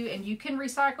towards you, and you can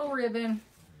recycle ribbon,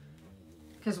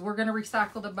 because we're going to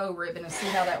recycle the bow ribbon and see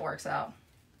how that works out.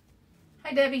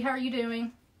 Hi, Debbie. How are you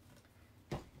doing?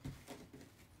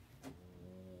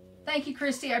 Thank you,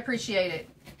 Christy. I appreciate it.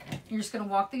 You're just going to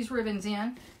walk these ribbons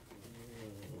in.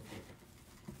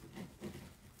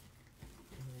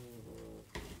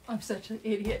 I'm such an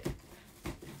idiot.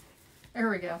 There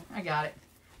we go. I got it.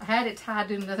 I had it tied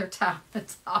to another tie at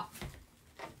the top.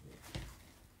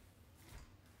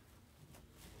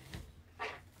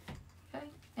 Okay.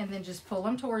 And then just pull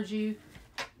them towards you.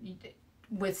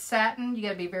 With satin, you got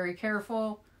to be very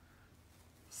careful.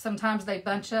 Sometimes they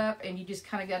bunch up and you just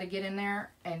kind of got to get in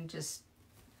there and just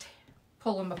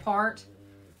pull them apart.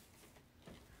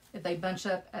 If they bunch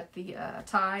up at the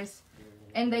ties.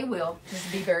 And they will. Just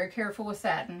be very careful with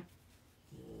satin.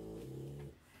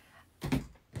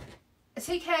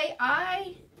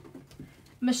 TK,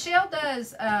 Michelle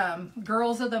does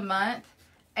Girls of the Month,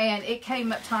 and it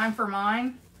came up time for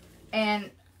mine. And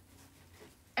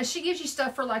she gives you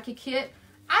stuff for like a kit.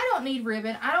 I don't need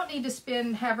ribbon. I don't need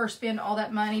to have her spend all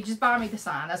that money. Just buy me the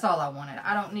sign. That's all I wanted.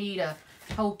 I don't need a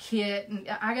whole kit. And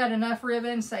I got enough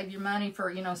ribbon. Save your money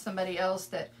for, you know, somebody else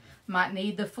that might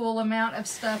need the full amount of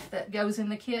stuff that goes in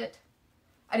the kit.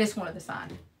 I just wanted the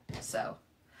sign. So,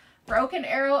 Broken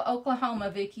Arrow,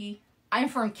 Oklahoma, Vicki. I'm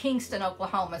from Kingston,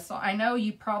 Oklahoma, so I know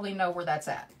you probably know where that's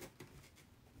at.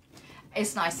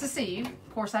 It's nice to see you.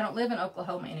 Of course, I don't live in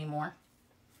Oklahoma anymore.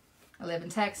 I live in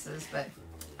Texas, but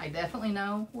I definitely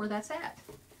know where that's at.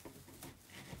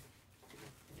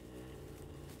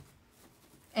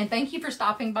 And thank you for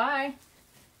stopping by.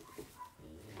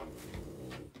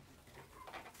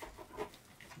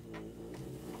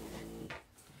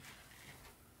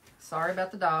 Sorry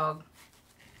about the dog.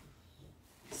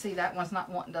 See, that one's not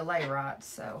wanting to lay right,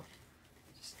 so.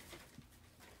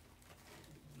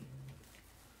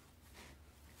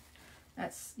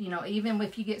 That's, you know, even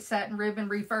if you get satin ribbon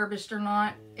refurbished or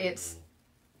not, it's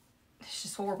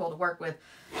just horrible to work with.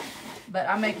 But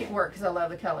I make it work because I love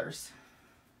the colors.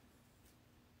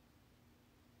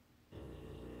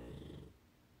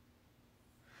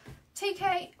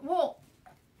 TK, well,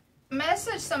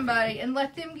 message somebody and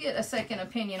let them get a second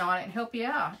opinion on it and help you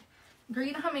out. Girl,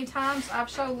 you know how many times I've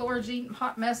showed Laura G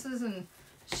hot messes and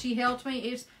she helped me?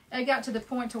 It got to the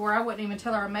point to where I wouldn't even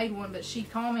tell her I made one, but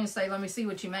she'd call me and say, let me see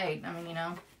what you made. I mean, you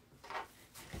know.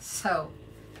 So,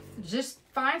 just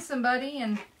find somebody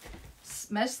and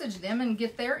message them and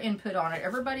get their input on it.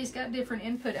 Everybody's got different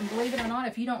input, and believe it or not,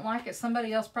 if you don't like it,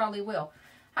 somebody else probably will.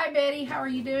 Hi, Betty. How are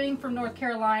you doing? From North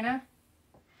Carolina.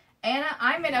 Anna,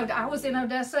 I was in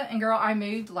Odessa, and girl, I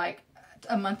moved like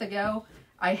a month ago.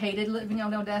 I hated living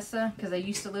in Odessa because I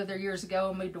used to live there years ago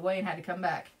and moved away and had to come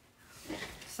back.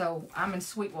 So I'm in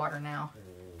Sweetwater now.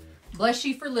 Bless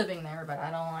you for living there, but I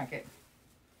don't like it.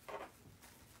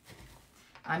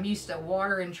 I'm used to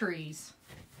water and trees.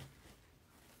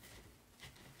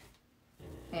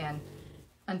 And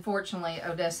unfortunately,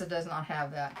 Odessa does not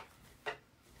have that.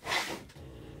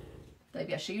 They've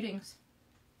got shootings.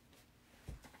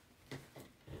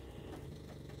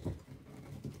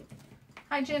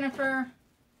 Hi, Jennifer.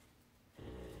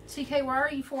 TK, why are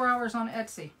you 4 hours on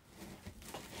Etsy?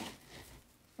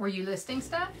 Were you listing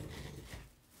stuff?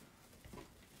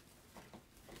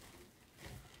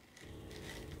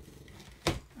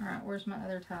 Alright, where's my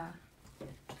other tie?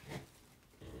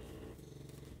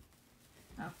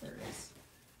 Oh, there it is.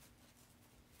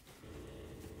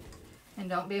 And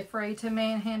don't be afraid to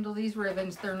manhandle these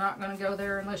ribbons. They're not going to go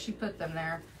there unless you put them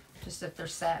there. Just if they're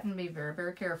satin, be very,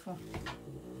 very careful.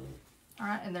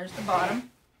 Alright, and there's the bottom.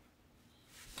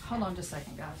 Hold on just a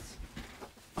second, guys.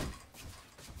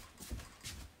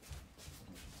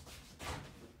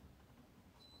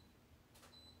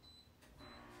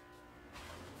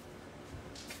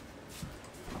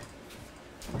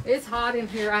 It's hot in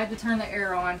here. I had to turn the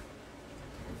air on.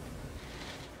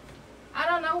 I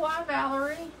don't know why,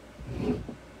 Valerie.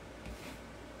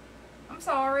 I'm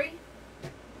sorry.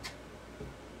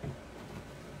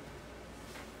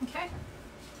 Okay.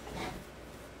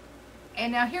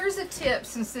 And now here's a tip,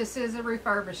 since this is a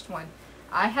refurbished one.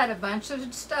 I had a bunch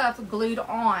of stuff glued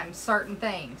on certain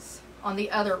things on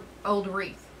the other old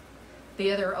wreath.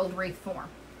 The other old wreath form.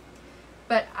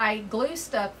 But I glue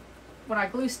stuff, when I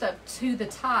glue stuff to the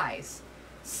ties.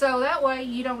 So that way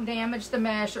you don't damage the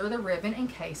mesh or the ribbon in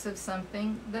case of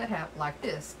something that like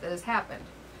this that has happened.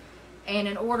 And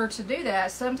in order to do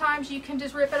that, sometimes you can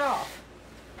just rip it off.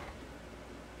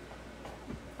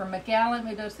 From McAllen,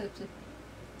 we does it.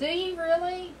 Do you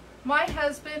really? My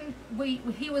husband,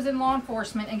 he was in law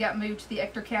enforcement and got moved to the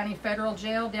Ector County Federal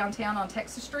Jail downtown on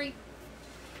Texas Street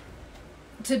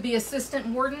to be assistant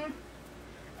warden.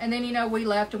 And then, you know, we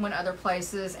left and went other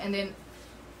places. And then,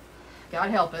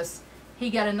 God help us, he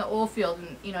got in the oil field.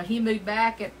 And, you know, he moved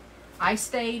back. And I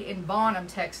stayed in Bonham,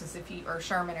 Texas, or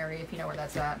Sherman area, if you know where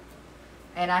that's at.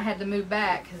 And I had to move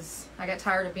back because I got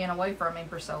tired of being away from him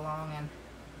for so long. And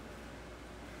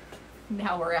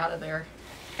now we're out of there.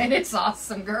 And it's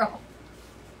awesome, girl.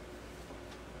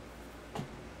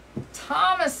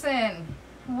 Thomason,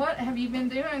 what have you been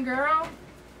doing, girl?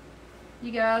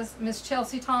 You guys, Miss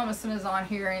Chelsea Thomason is on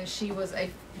here, and she was a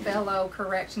fellow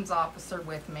corrections officer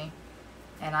with me.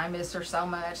 And I miss her so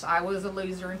much. I was a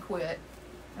loser and quit.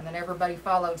 And then everybody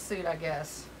followed suit, I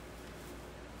guess.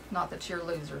 Not that you're a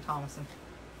loser, Thomason.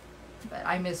 But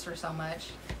I miss her so much.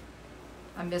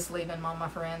 I miss leaving all my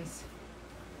friends.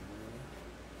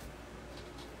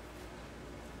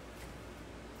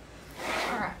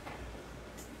 Alright.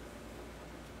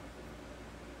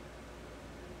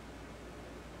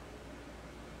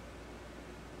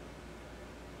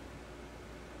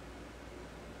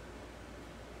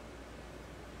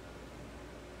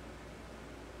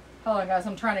 Hold on, guys.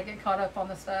 I'm trying to get caught up on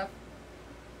the stuff.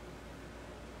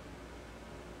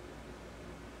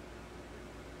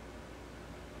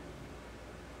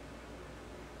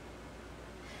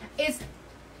 Is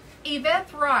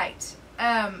Yvette right?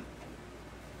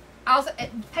 I'll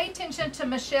pay attention to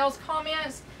Michelle's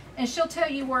comments, and she'll tell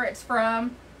you where it's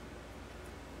from.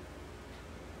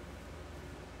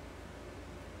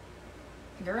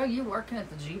 Girl, you working at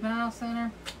the juvenile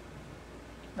center?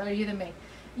 Better you than me.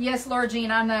 Yes, Laura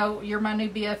Jean, I know. You're my new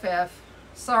BFF.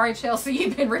 Sorry, Chelsea,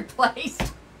 you've been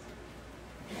replaced.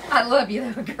 I love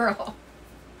you, though, girl.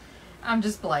 I'm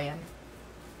just playing.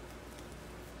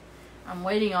 I'm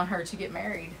waiting on her to get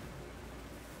married.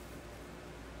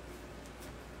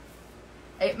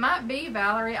 It might be,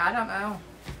 Valerie. I don't know.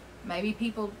 Maybe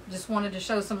people just wanted to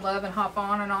show some love and hop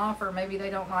on and off, or maybe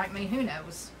they don't like me. Who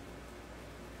knows?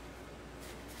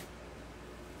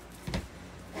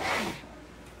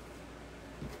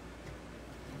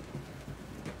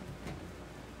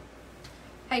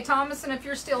 Hey, Thomason, if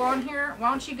you're still on here, why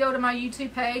don't you go to my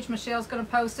YouTube page? Michelle's going to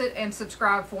post it, and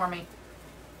subscribe for me.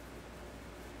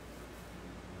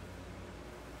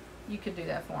 You could do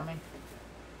that for me.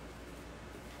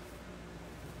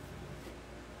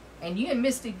 And you and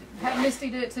Misty, have Misty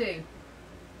do it too.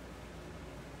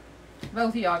 Both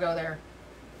of y'all go there.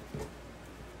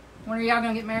 When are y'all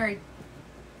going to get married?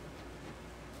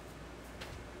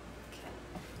 Okay.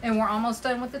 And we're almost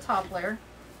done with the top layer.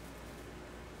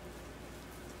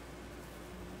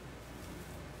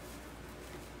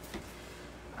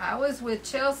 I was with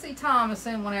Chelsea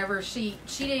Thomason whenever she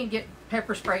didn't get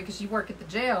pepper spray because you work at the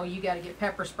jail, you got to get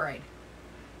pepper sprayed.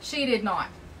 She did not.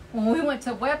 When we went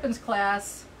to weapons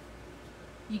class,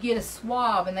 you get a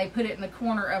swab and they put it in the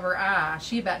corner of her eye.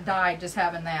 She about died just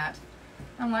having that.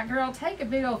 I'm like, girl, take a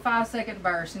big old 5-second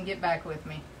burst and get back with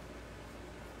me.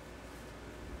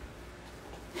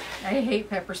 I hate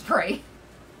pepper spray.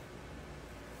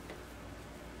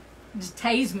 Just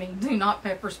tase me. Do not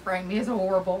pepper spray me. It's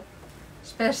horrible.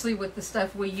 Especially with the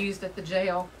stuff we used at the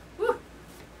jail. Woo.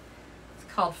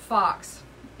 It's called Fox.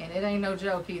 And it ain't no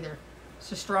joke either.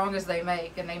 It's as strong as they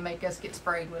make. And they make us get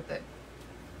sprayed with it.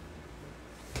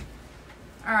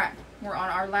 Alright. We're on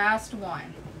our last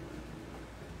one.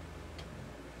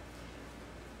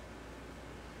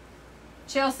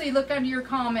 Chelsea, look under your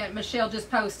comment. Michelle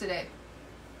just posted it.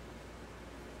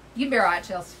 You be alright,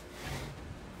 Chelsea.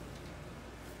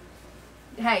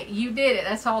 Hey, you did it.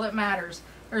 That's all that matters.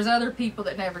 There's other people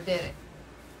that never did it.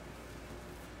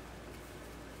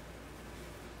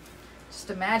 Just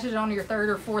imagine on your 3rd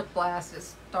or 4th blast, it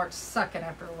starts sucking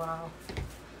after a while.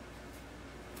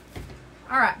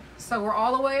 Alright, so we're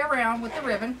all the way around with the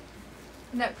ribbon.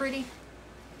 Isn't that pretty?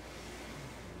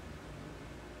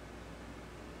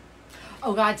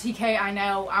 Oh God, TK, I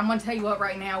know. I'm going to tell you what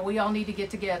right now. We all need to get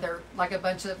together like a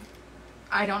bunch of,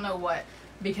 I don't know what.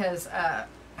 Because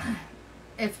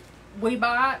if we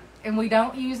buy it and we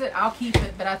don't use it, I'll keep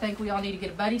it. But I think we all need to get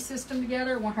a buddy system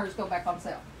together. Want hers go back on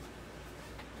sale.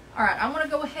 Alright, I'm going to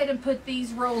go ahead and put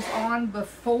these rolls on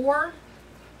before.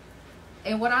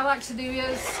 And what I like to do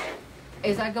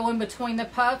is I go in between the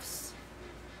puffs,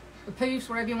 the poofs,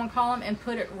 whatever you want to call them, and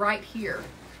put it right here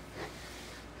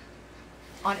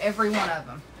on every one of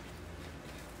them.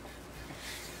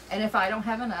 And if I don't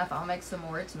have enough, I'll make some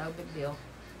more. It's no big deal.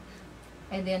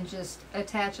 And then just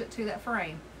attach it to that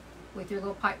frame. with your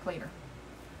little pipe cleaner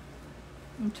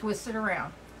and twist it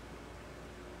around.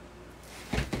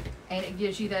 And it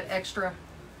gives you that extra,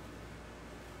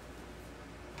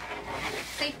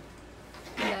 see,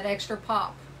 that extra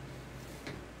pop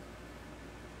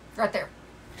right there.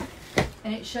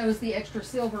 And it shows the extra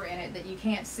silver in it that you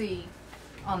can't see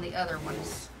on the other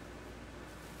ones.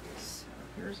 So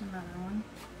here's another one.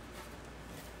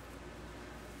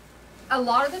 A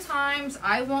lot of the times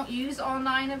I won't use all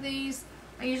 9 of these.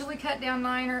 I usually cut down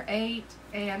 9 or 8,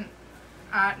 and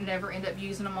I never end up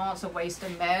using them all. It's a waste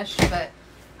of mesh, but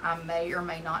I may or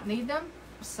may not need them.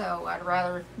 So I'd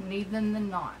rather need them than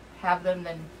not have them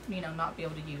than, you know, not be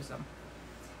able to use them.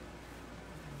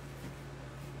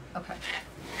 Okay.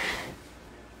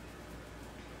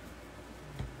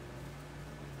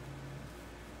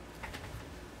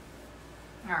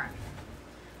 All right.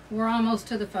 We're almost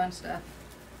to the fun stuff.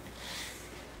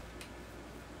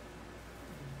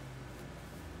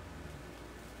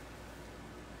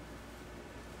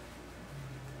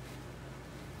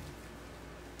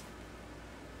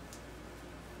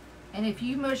 And if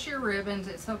you mush your ribbons,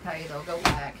 it's okay, they'll go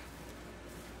back.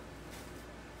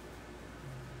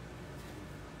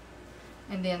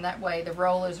 And then that way the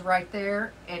roll is right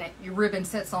there and your ribbon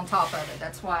sits on top of it.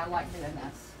 That's why I like doing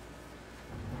this.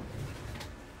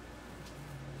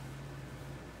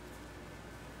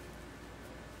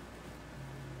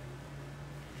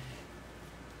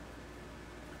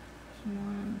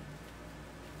 One.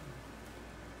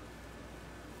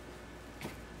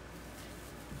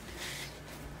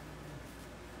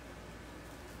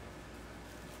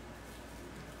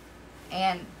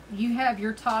 And you have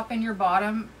your top and your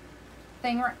bottom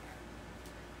thing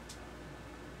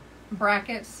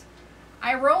brackets.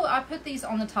 I put these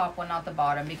on the top one, not the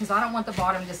bottom, because I don't want the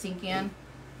bottom to sink in.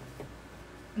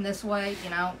 And this way, you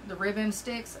know, the ribbon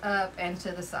sticks up and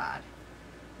to the side,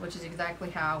 which is exactly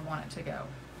how I want it to go.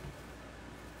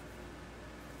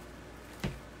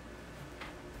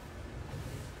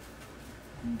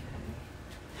 Okay.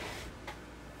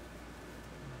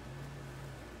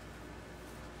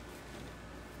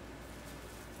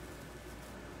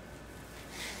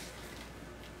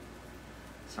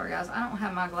 Sorry guys, I don't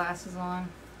have my glasses on.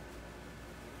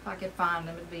 If I could find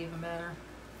them, it'd be even better.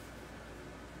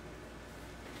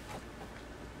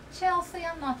 Chelsea,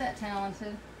 I'm not that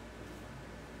talented.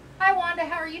 Hi Wanda,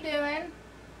 how are you doing?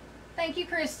 Thank you,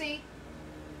 Christy.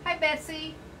 Hi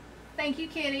Betsy. Thank you,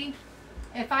 Kitty.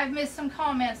 If I've missed some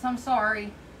comments, I'm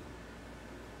sorry.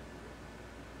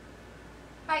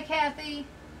 Hi Kathy.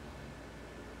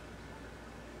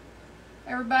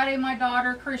 Everybody, my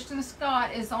daughter Kristen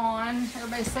Scott is on.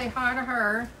 Everybody say hi to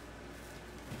her.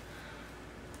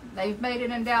 They've made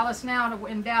it in Dallas now,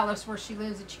 in Dallas where she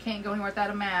lives, that you can't go anywhere without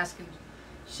a mask. And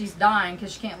she's dying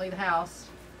because she can't leave the house.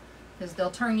 Because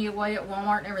they'll turn you away at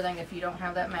Walmart and everything if you don't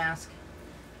have that mask.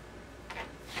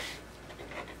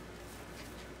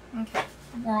 Okay,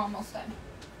 we're almost done.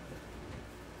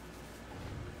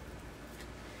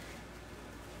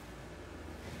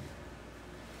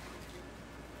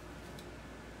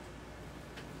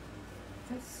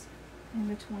 That's in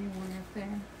between one right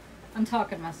there. I'm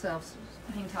talking to myself, so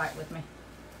hang tight with me.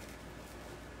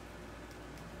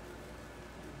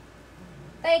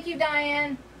 Thank you,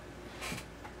 Diane.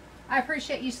 I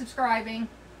appreciate you subscribing.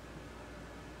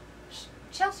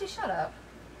 Chelsea, shut up.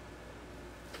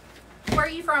 Where are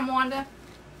you from, Wanda?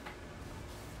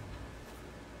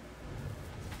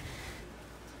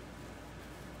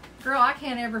 Girl, I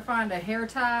can't ever find a hair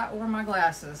tie or my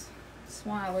glasses. That's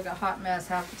why I look a hot mess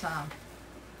half the time.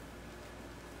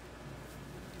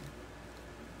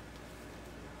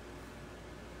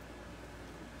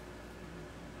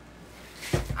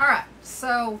 Alright,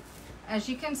 so as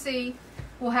you can see,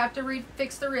 we'll have to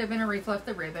fix the ribbon or refluff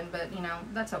the ribbon, but you know,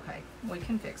 that's okay. We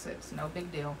can fix it. It's no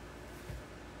big deal.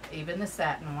 Even the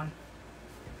satin one.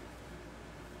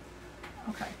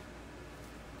 Okay.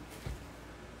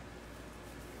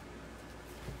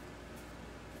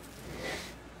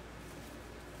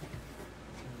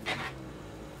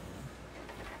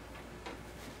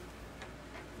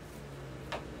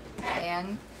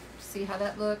 And see how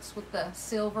that looks with the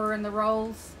silver and the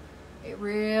rolls? It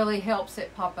really helps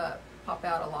it pop out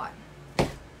a lot.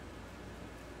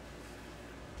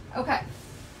 Okay.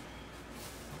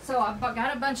 So I've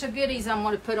got a bunch of goodies I'm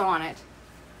going to put on it.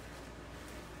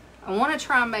 I want to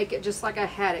try and make it just like I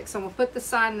had it. So I'm going to put the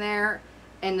sign there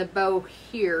and the bow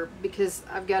here because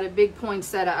I've got a big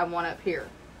poinsettia I want up here.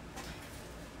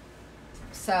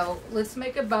 So let's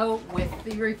make a bow with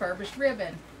the refurbished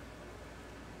ribbon.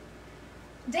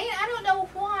 Dana, I don't know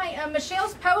why.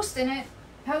 Michelle's posting it.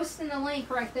 Posting the link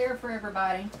right there for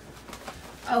everybody.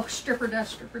 Oh, stripper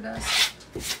dust, stripper dust.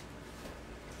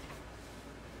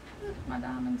 my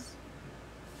diamonds.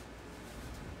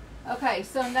 Okay,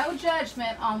 so no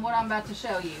judgment on what I'm about to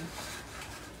show you.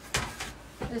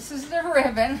 This is the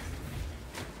ribbon.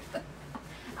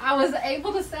 I was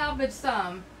able to salvage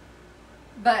some,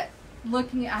 but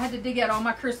I had to dig out all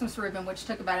my Christmas ribbon, which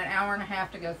took about an hour and a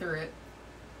half to go through it.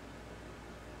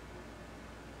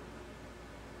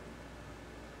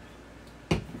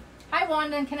 Hi,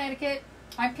 Wanda in Connecticut.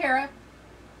 I'm Kara.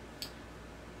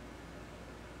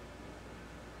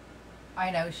 I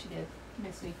know she did.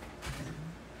 Misty.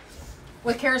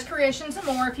 With Kara's Creations and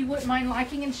More. If you wouldn't mind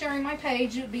liking and sharing my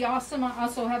page, it would be awesome. I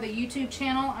also have a YouTube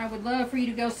channel I would love for you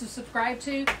to go subscribe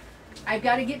to. I've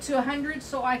got to get to 100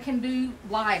 so I can do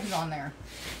lives on there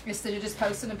instead of just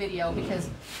posting a video, because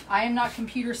I am not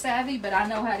computer savvy, but I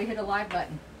know how to hit a live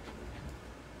button.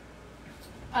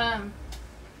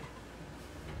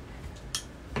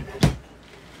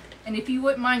 And if you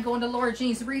wouldn't mind going to Laura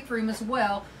Jean's Wreath Room as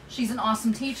well, she's an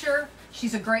awesome teacher.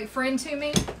 She's a great friend to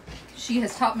me. She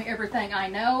has taught me everything I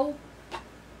know.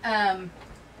 And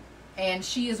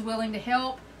she is willing to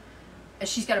help.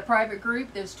 She's got a private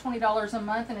group that's $20 a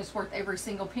month and it's worth every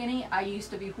single penny. I used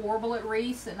to be horrible at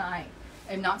wreaths and I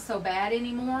am not so bad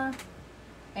anymore.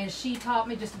 And she taught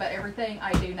me just about everything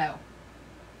I do know.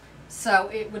 So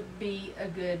it would be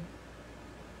it'd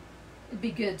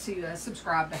be good to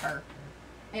subscribe to her.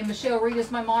 And Michelle Reed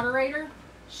is my moderator.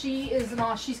 She's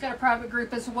got a private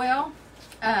group as well.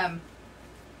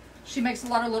 She makes a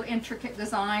lot of little intricate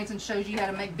designs and shows you how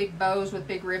to make big bows with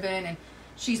big ribbon. And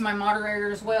she's my moderator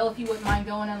as well. If you wouldn't mind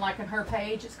going and liking her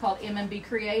page, it's called M&B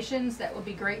Creations. That would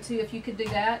be great too if you could do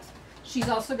that. She's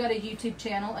also got a YouTube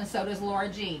channel, and so does Laura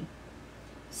Jean.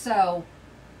 So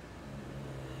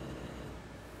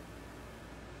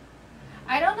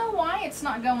I don't know why it's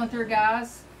not going through,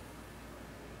 guys.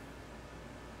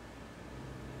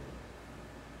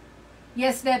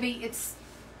 Yes, Debbie, it's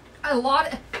a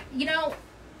lot. You know,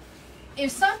 if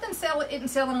something isn't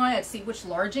selling on Etsy, which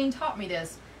Laura Jean taught me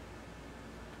this.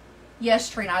 Yes,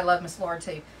 Trina, I love Miss Laura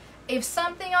too. If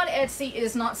something on Etsy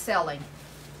is not selling,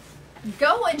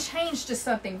 go and change to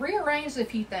something. Rearrange a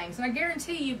few things. And I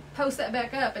guarantee you post that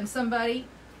back up and somebody,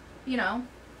 you know,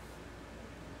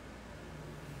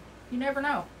 you never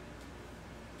know.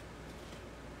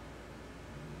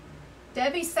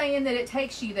 Debbie's saying that it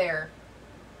takes you there.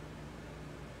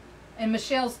 And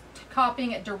Michelle's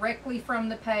copying it directly from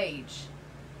the page.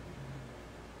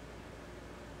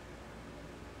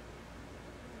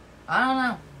 I don't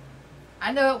know.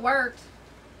 I know it worked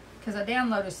because I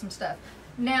downloaded some stuff.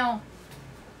 Now,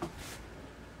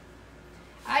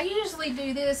 I usually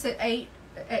do this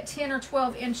at 10 or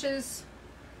 12 inches.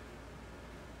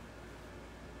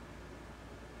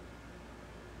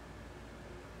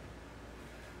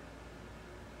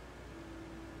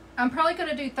 I'm probably going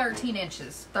to do 13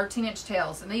 inches, 13-inch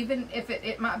tails. And even if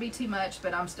it might be too much,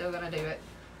 but I'm still going to do it.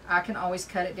 I can always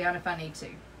cut it down if I need to.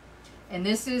 And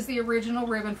this is the original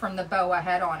ribbon from the bow I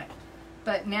had on it.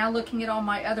 But now looking at all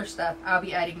my other stuff, I'll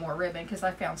be adding more ribbon because I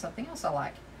found something else I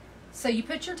like. So you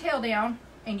put your tail down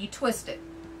and you twist it.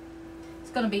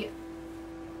 It's going to be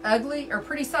ugly or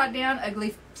pretty side down,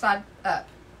 ugly side up.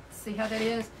 See how that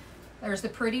is? There's the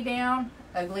pretty down,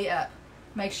 ugly up.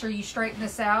 Make sure you straighten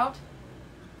this out.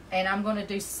 And I'm going to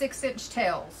do 6-inch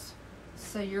tails.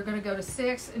 So you're going to go to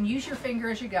 6 and use your finger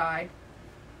as your guide.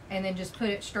 And then just put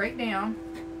it straight down.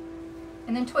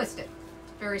 And then twist it.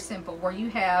 It's very simple. Where you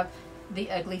have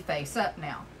the ugly face up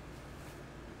now.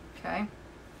 Okay.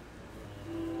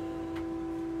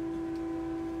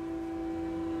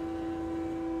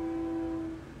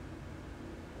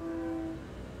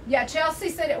 Yeah, Chelsea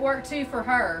said it worked too for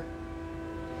her.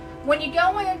 When you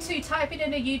go into type it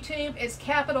into YouTube, it's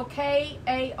capital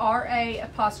K-A-R-A'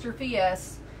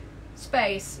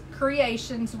 space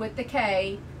creations with the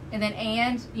K, and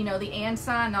then you know, the and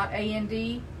sign, not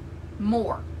A-N-D,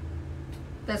 more.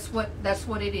 That's what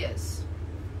it is.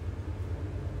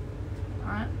 All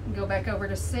right, go back over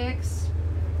to 6,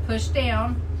 push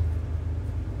down.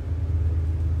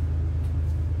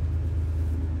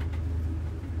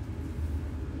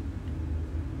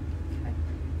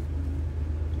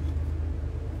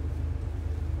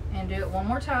 And do it one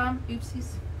more time.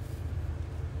 Oopsies.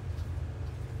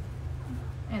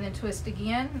 And then twist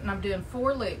again. And I'm doing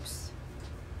 4 loops.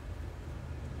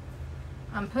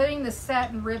 I'm putting the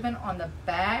satin ribbon on the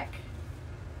back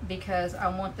because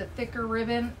I want the thicker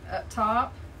ribbon up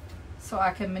top so I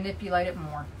can manipulate it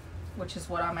more, which is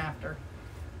what I'm after.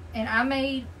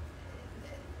 And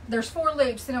there's 4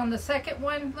 loops, and on the second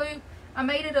loop, I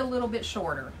made it a little bit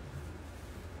shorter.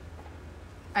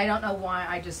 I don't know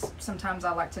why, sometimes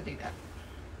I like to do that.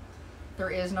 There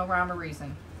is no rhyme or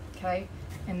reason, okay?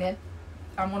 And then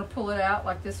I'm going to pull it out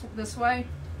like this way.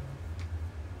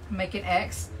 Make an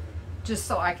X just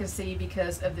so I can see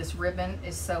because of this ribbon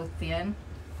is so thin.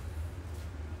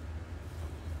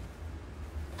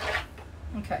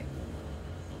 Okay.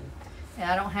 And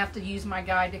I don't have to use my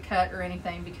guide to cut or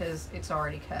anything because it's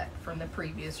already cut from the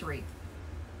previous wreath.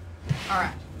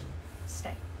 Alright,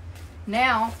 stay.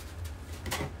 Now,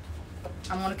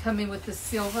 I'm going to come in with the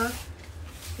silver.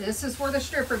 This is where the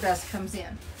stripper dust comes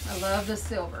in. I love the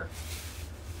silver.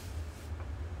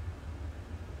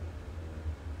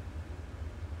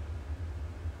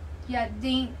 Yeah,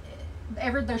 Dean,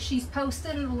 she's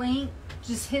posting the link.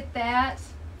 Just hit that,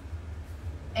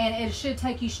 and it should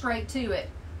take you straight to it.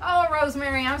 Oh,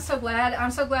 Rosemary, I'm so glad.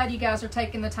 I'm so glad you guys are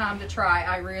taking the time to try.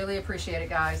 I really appreciate it,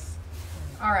 guys.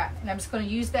 All right, and I'm just going to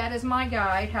use that as my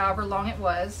guide, however long it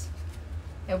was,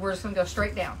 and we're just going to go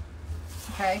straight down.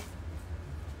 Okay.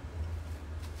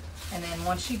 And then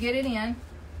once you get it in,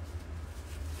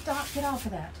 Doc, get off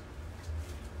of that.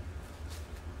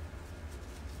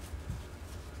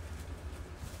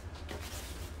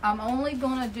 I'm only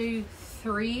going to do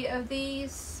 3 of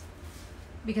these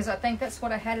because I think that's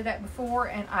what I had it at before,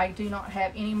 and I do not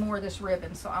have any more of this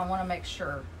ribbon, so I want to make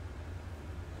sure.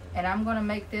 And I'm going to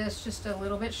make this just a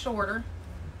little bit shorter,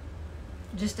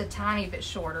 just a tiny bit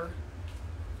shorter.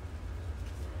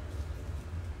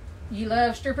 You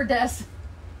love stripper dust.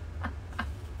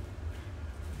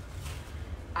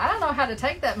 I don't know how to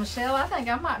take that, Michelle. I think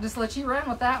I might just let you run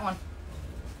with that one.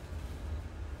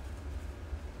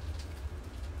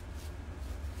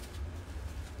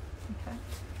 Okay.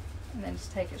 And then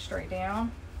just take it straight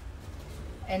down.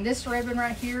 And this ribbon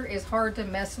right here is hard to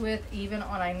mess with even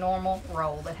on a normal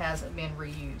roll that hasn't been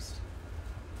reused.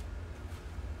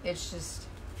 It's just,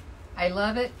 I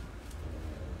love it,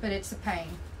 but it's a pain.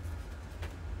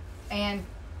 And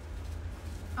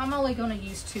I'm only going to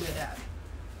use 2 of that.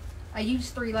 I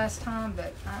used 3 last time,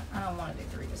 but I don't want to do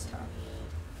 3 this time.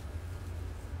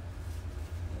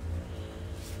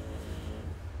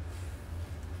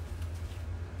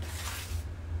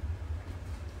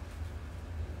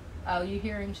 Oh, you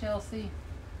hearing Chelsea?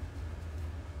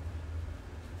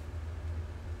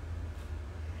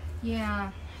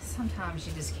 Yeah, sometimes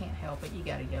you just can't help it. You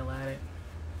got to yell at it.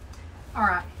 All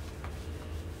right.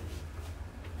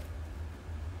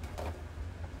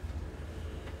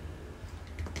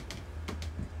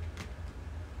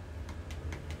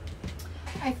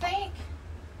 I think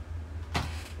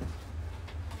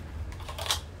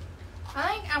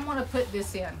I want to put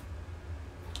this in.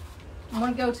 I'm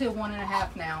going to go to a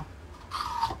 1.5 now.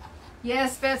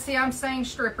 Yes, Betsy, I'm saying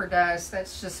stripper dust.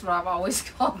 That's just what I've always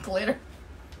called glitter.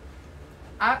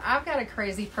 I've got a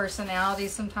crazy personality.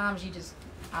 Sometimes you just,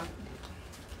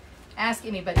 ask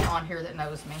anybody on here that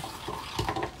knows me.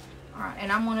 All right,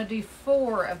 and I'm going to do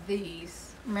 4 of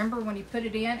these. Remember, when you put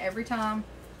it in, every time,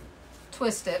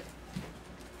 twist it.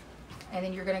 And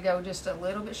then you're going to go just a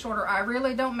little bit shorter. I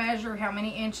really don't measure how many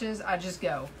inches. I just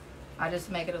go. I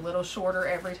just make it a little shorter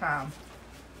every time.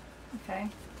 Okay?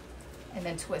 And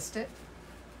then twist it.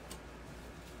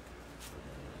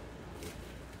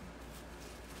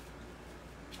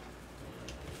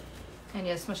 And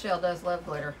yes, Michelle does love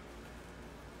glitter.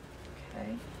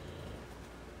 Okay.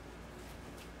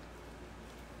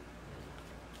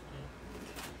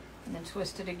 And then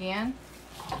twist it again.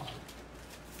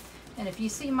 And if you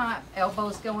see my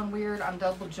elbows going weird, I'm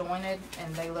double jointed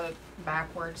and they look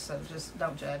backwards, so just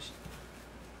don't judge.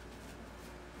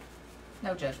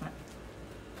 No judgment.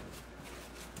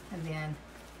 And then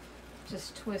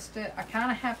just twist it. I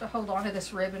kind of have to hold on to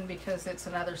this ribbon because it's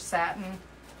another satin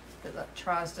that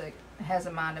tries to, has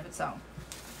a mind of its own.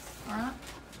 All right.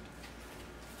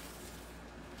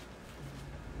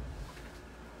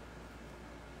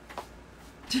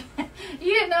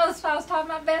 You didn't notice what I was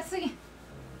talking about, Betsy?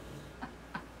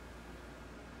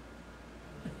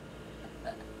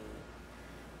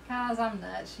 Guys, I'm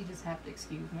nuts. You just have to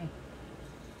excuse me.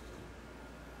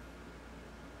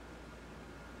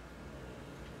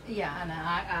 Yeah, I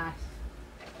know.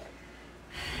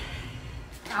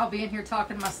 I'll be in here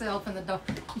talking to myself, and the dog,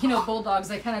 you know, bulldogs,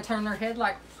 they kind of turn their head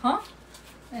like, huh?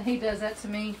 And he does that to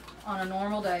me on a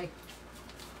normal day.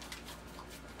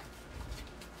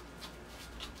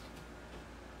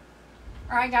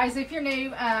 All right, guys, if you're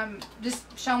new,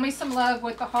 just show me some love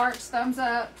with the hearts, thumbs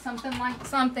up, something like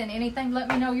something, anything, let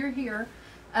me know you're here.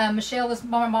 Michelle is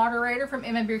my moderator from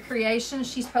MMB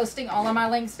Creations. She's posting all of my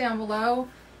links down below.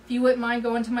 If you wouldn't mind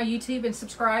going to my YouTube and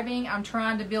subscribing, I'm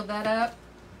trying to build that up.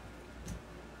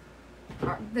 All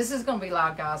right, this is going to be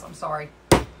loud, guys. I'm sorry.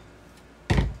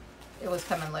 It was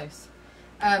coming loose.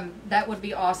 That would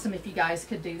be awesome if you guys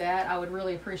could do that. I would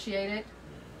really appreciate it.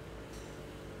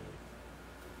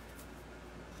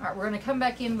 All right, we're going to come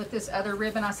back in with this other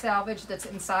ribbon I salvaged that's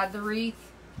inside the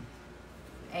wreath.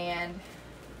 And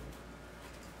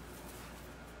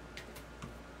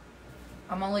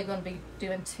I'm only going to be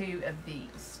doing 2 of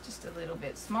these, just a little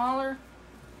bit smaller.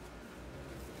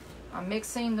 I'm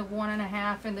mixing the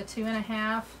 1.5 and the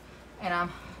 2.5, and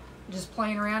I'm just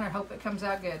playing around and hope it comes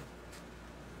out good.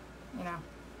 You know,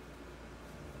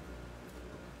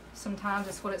 sometimes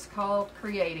it's what it's called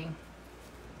creating.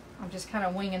 I'm just kind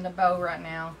of winging the bow right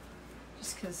now,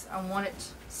 just because I want it to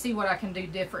see what I can do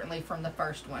differently from the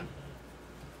first one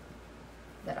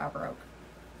that I broke.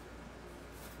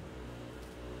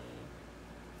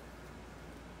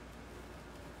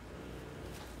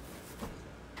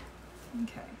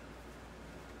 Okay.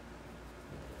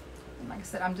 And like I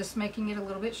said, I'm just making it a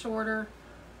little bit shorter.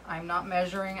 I'm not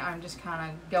measuring, I'm just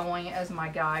kind of going as my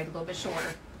guide, a little bit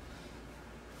shorter.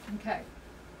 Okay.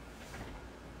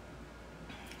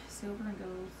 Silver and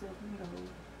gold, silver and gold.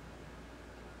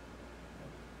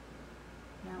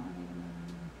 Now I need another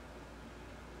one.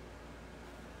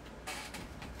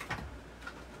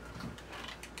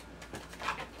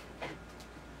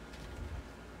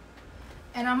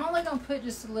 And I'm only going to put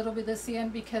just a little bit of this in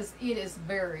because it is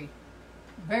very,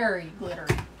 very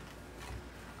glittery.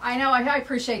 I know, I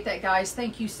appreciate that, guys.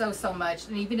 Thank you so, so much.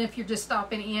 And even if you're just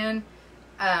stopping in,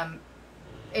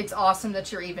 it's awesome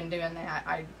that you're even doing that.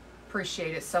 I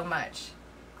appreciate it so much.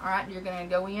 All right, you're going to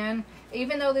go in.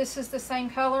 Even though this is the same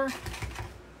color,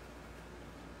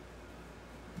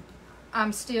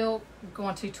 I'm still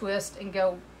going to twist and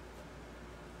go.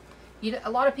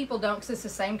 A lot of people don't, because it's the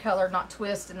same color, not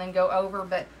twist and then go over,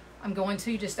 but I'm going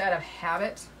to just out of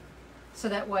habit. So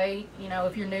that way, you know,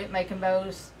 if you're new at making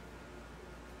bows,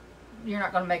 you're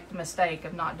not going to make the mistake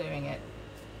of not doing it,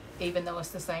 even though it's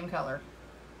the same color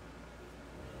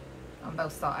on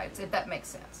both sides, if that makes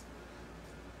sense.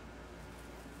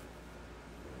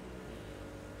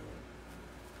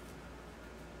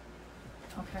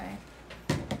 Okay.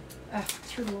 Oh,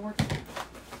 dear Lord.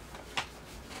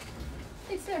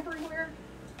 It's everywhere.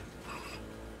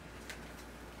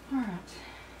 All right.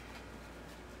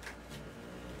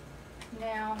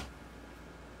 Now,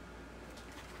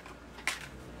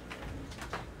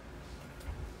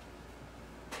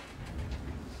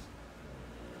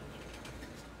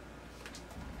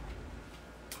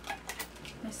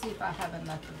 let's see if I have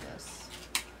enough of this.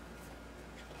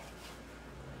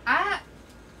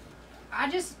 I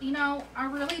just, you know, I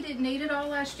really didn't need it all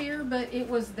last year, but it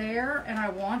was there and I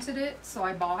wanted it, so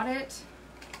I bought it.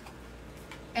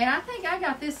 And I think I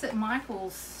got this at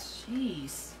Michael's,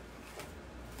 jeez,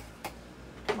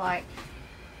 like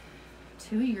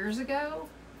 2 years ago,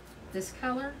 this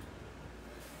color.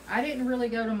 I didn't really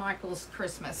go to Michael's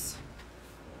Christmas.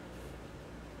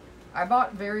 I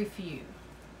bought very few.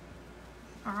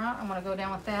 All right, I'm gonna go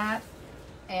down with that.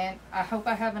 And I hope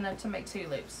I have enough to make 2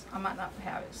 loops. I might not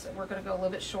have it, so we're going to go a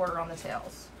little bit shorter on the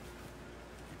tails.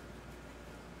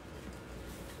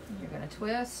 You're going to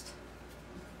twist.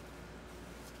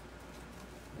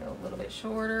 Go a little bit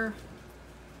shorter.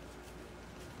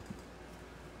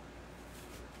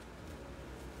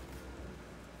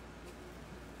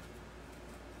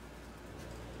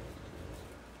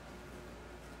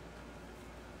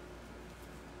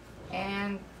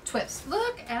 And twist.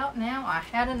 Look out now. I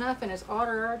had enough and it's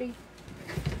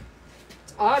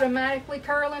automatically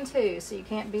curling too, so you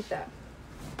can't beat that.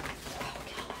 Oh,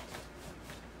 God.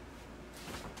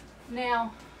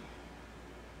 Now,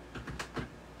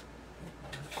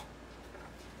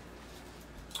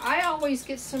 I always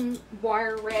get some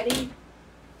wire ready.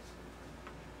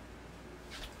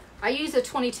 I use a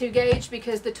 22 gauge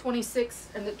because the 26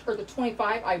 and the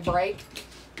 25 I break,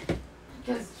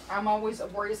 because I'm always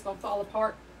worried it's going to fall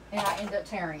apart and I end up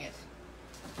tearing it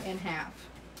in half.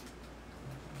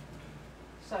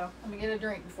 So let me get a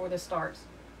drink before this starts.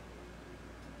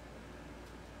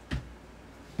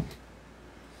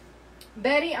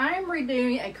 Betty, I am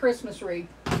redoing a Christmas wreath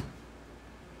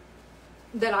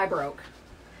that I broke.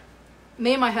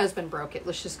 Me and my husband broke it.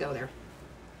 Let's just go there.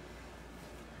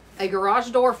 A garage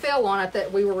door fell on it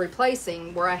that we were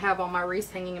replacing, where I have all my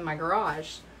wreaths hanging in my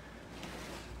garage.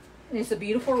 And it's a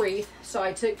beautiful wreath, so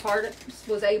I took part of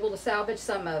it, was able to salvage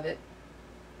some of it.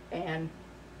 And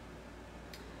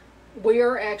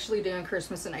we're actually doing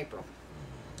Christmas in April.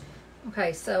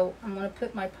 Okay, so I'm going to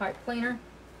put my pipe cleaner.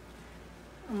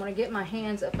 I'm going to get my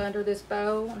hands up under this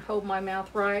bow and hold my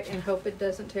mouth right and hope it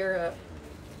doesn't tear up.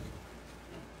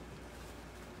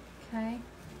 Okay.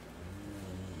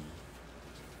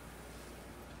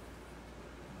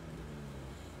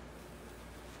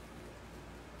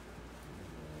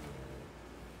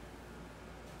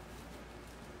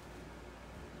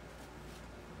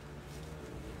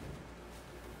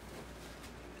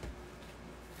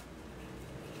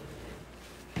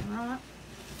 knot.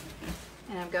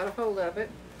 And I've got a hold of it.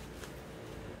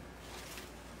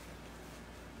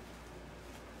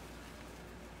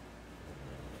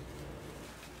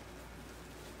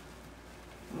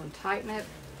 I'm going to tighten it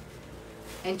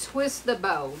and twist the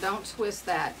bow. Don't twist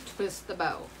that, twist the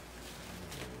bow.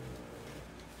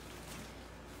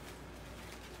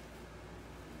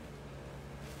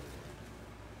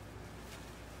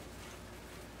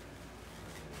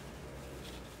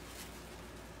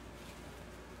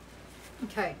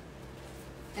 Okay,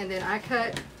 and then I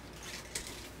cut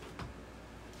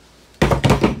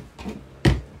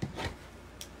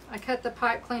the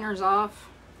pipe cleaners off.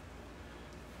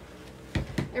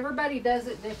 Everybody does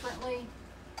it differently.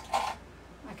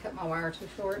 I cut my wire too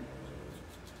short.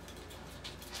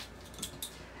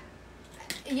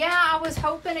 Yeah, I was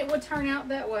hoping it would turn out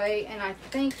that way, and I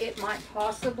think it might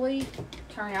possibly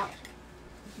turn out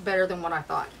better than what I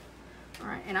thought. All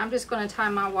right, and I'm just going to tie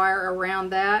my wire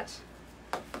around that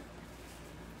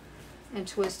and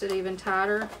twist it even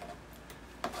tighter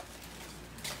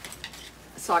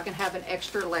so I can have an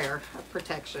extra layer of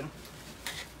protection.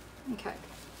 Okay.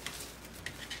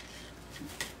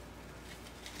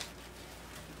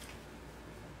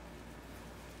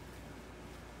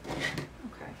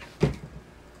 Okay.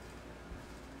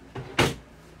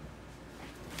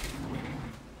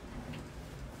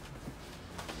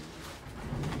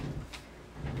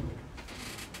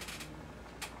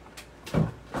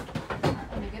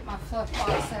 Let me get my fluff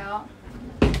box out.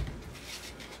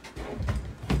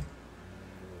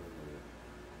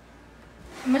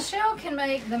 Michelle can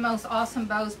make the most awesome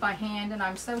bows by hand, and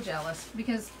I'm so jealous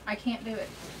because I can't do it.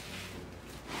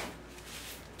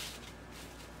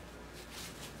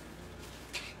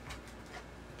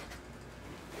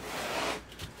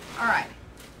 All right,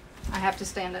 I have to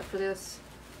stand up for this.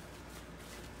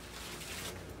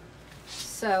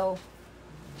 So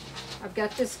I've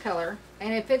got this color,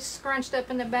 and if it's scrunched up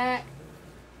in the back,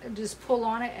 just pull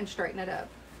on it and straighten it up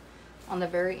on the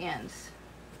very ends.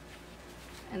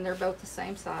 And they're both the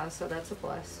same size, so that's a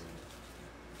plus.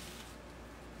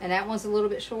 And that one's a little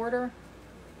bit shorter,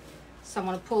 so I'm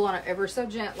going to pull on it ever so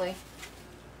gently.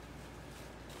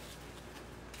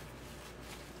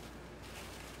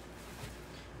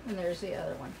 And there's the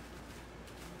other one.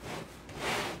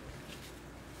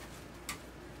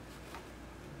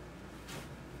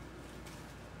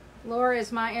 Laura,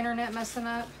 is my internet messing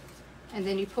up? And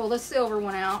then you pull the silver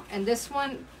one out, and this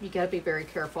one, you got to be very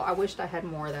careful. I wished I had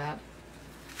more of that.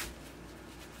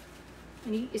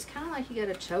 And it's kind of like you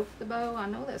got to choke the bow. I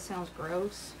know that sounds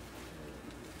gross.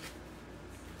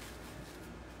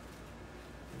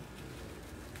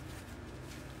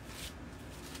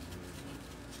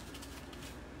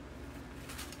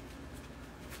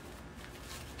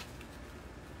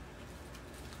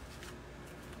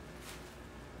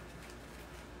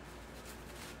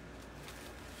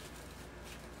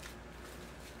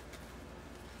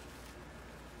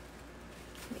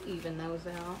 Even those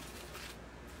out.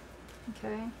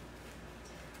 Okay,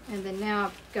 and then now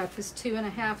I've got this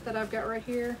 2.5 that I've got right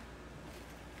here.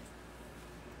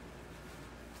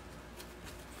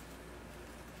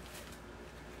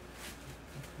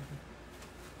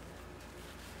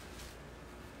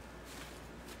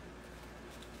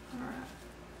 All right.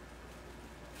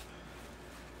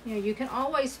 You know, you can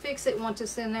always fix it once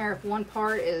it's in there if one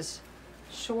part is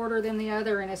shorter than the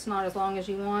other and it's not as long as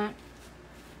you want.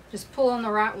 Just pull on the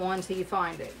right one till you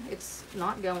find it. It's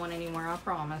not going anywhere, I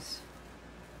promise.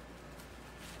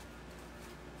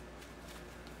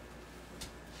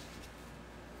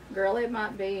 Girl, it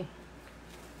might be.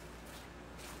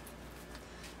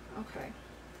 Okay.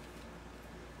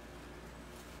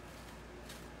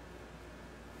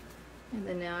 And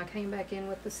then now I came back in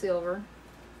with the silver.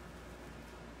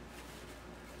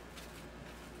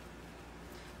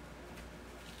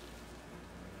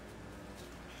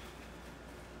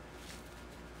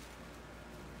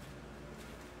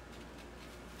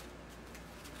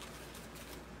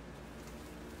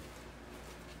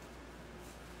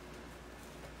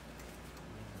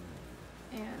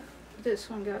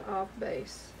 This one got off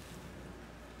base,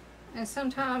 and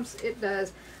sometimes it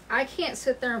does. I can't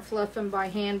sit there and fluff them by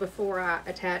hand before I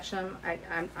attach them.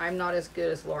 I'm not as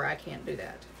good as Laura. I can't do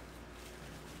that.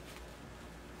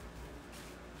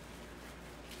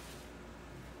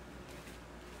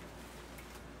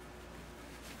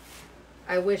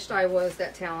 I wished I was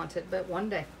that talented, but one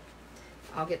day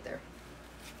I'll get there.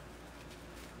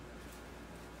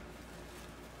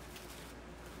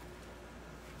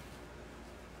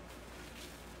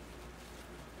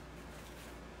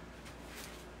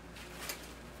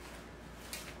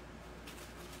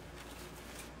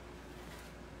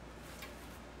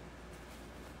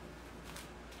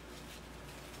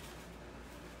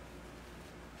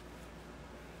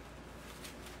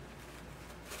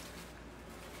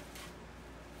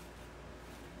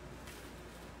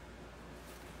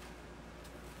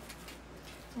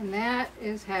 And that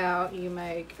is how you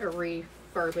make a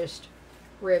refurbished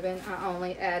ribbon. I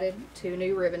only added 2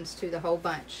 new ribbons to the whole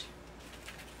bunch.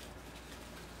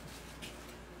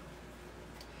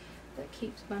 That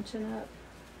keeps bunching up.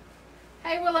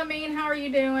 Hey Wilhelmine, how are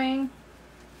you doing?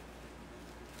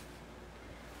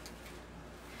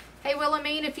 Hey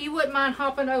Wilhelmine, if you wouldn't mind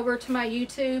hopping over to my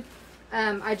YouTube.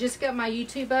 I just got my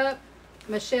YouTube up.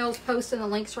 Michelle's posting the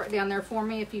links right down there for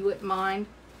me if you wouldn't mind.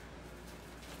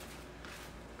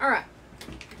 Alright.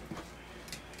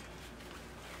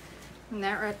 And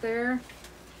that right there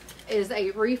is a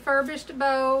refurbished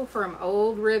bow from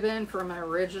old ribbon from an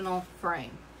original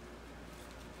frame.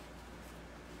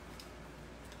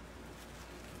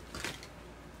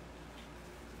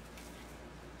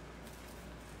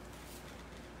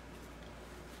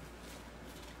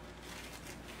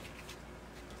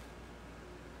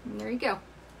 And there you go.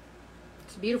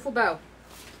 It's a beautiful bow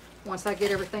once I get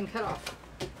everything cut off.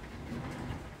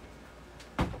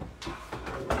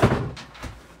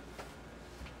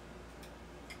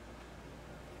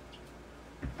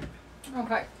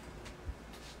 Okay.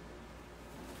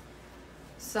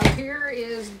 So here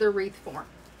is the wreath form.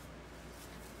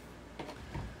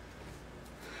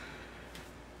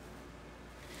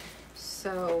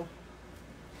 So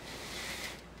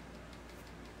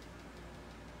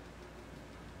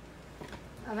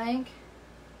I think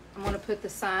I'm going to put the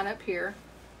sign up here.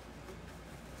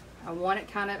 I want it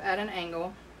kind of at an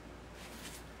angle.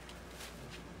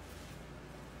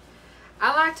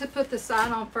 I like to put the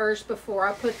sign on first before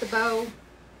I put the bow.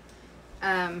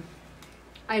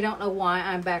 I don't know why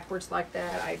I'm backwards like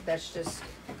that. That's just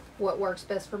what works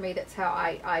best for me. That's how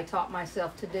I taught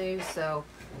myself to do. So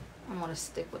I'm going to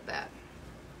stick with that.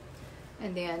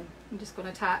 And then I'm just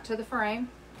going to tie it to the frame.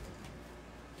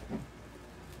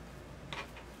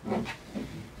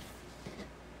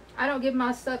 I don't give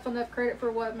my stuff enough credit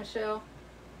for what, Michelle?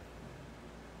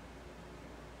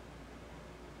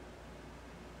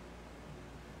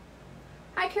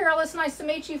 Hi, Carol. It's nice to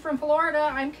meet you from Florida.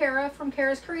 I'm Kara from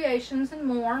Kara's Creations and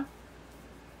More.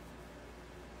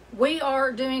 We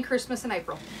are doing Christmas in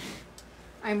April.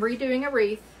 I'm redoing a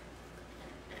wreath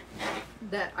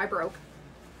that I broke.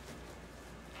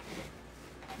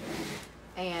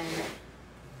 And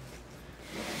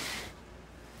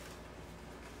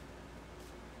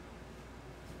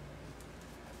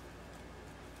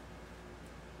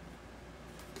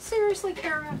seriously,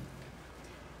 Kara?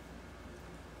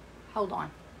 Hold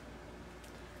on.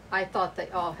 I thought they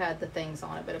all had the things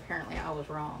on it, but apparently I was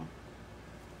wrong.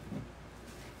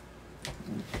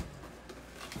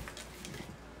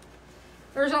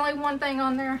 There's only one thing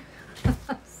on there.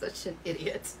 Such an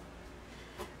idiot.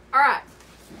 All right.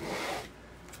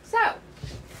 So,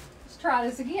 let's try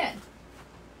this again.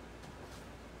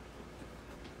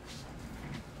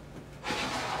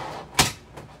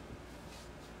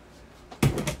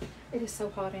 It is so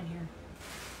hot in here.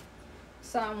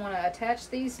 So I'm going to attach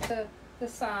these to the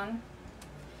sign.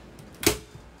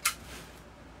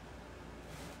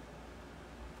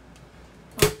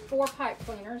 With 4 pipe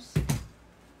cleaners.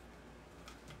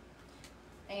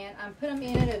 And I'm putting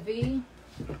them in at a V.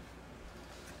 I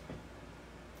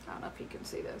don't know if you can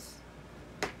see this.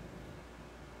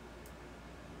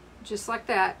 Just like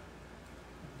that.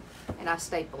 And I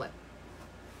staple it.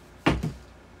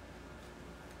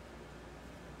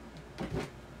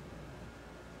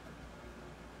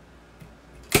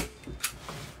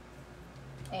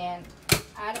 And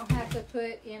I don't have to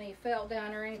put any felt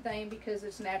down or anything because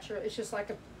it's natural. It's just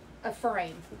like a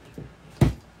frame.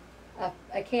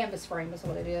 A canvas frame is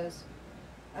what it is.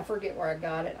 I forget where I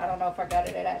got it. I don't know if I got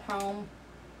it at home.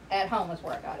 At home is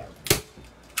where I got it.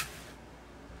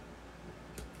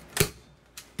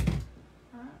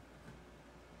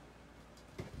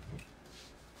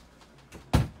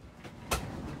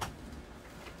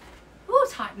 Ooh,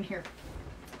 it's hot in here.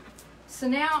 So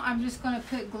now I'm just going to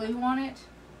put glue on it.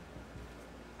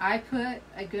 I put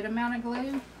a good amount of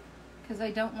glue because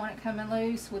I don't want it coming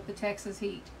loose with the Texas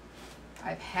heat.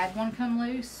 I've had one come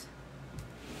loose.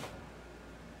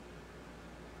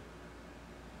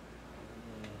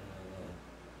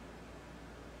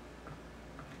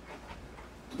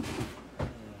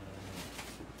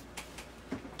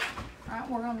 Alright,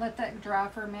 we're going to let that dry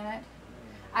for a minute.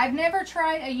 I've never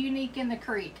tried a unique in the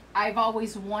creek. I've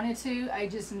always wanted to. I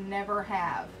just never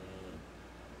have.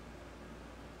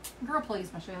 Girl,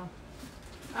 please, Michelle.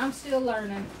 I'm still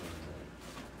learning.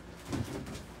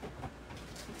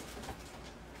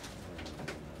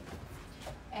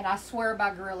 And I swear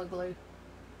by Gorilla Glue.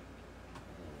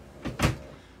 It's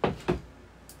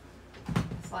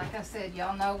like I said,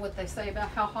 y'all know what they say about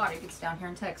how hot it gets down here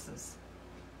in Texas.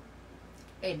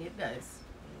 And it does.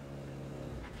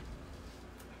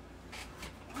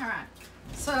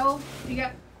 So, if you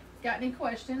got any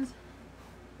questions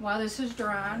while this is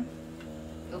drying,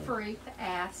 feel free to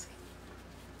ask.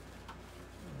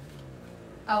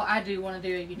 Oh, I do want to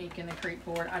do a unique in the creek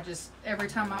board. I just, every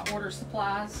time I order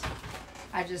supplies, oh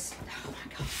my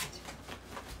God.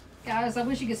 Guys, I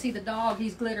wish you could see the dog.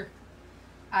 He's glitter.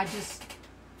 I just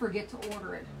forget to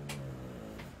order it.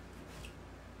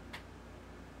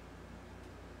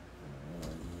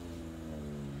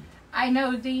 I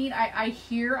know, Dean. I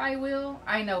hear I will.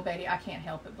 I know, Betty. I can't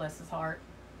help it. Bless his heart.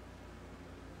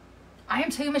 I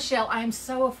am too, Michelle. I am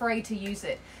so afraid to use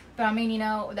it. But I mean, you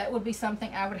know, that would be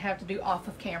something I would have to do off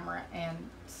of camera and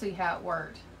see how it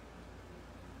worked.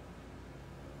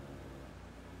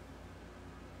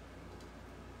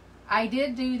 I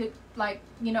did do the, like,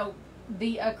 you know,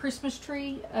 the Christmas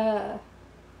tree,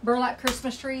 burlap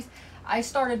Christmas trees. I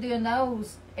started doing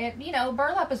those, and you know,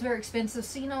 burlap is very expensive,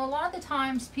 so you know, a lot of the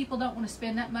times people don't want to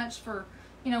spend that much for,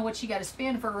 you know, what you got to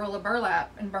spend for a roll of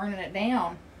burlap and burning it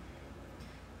down.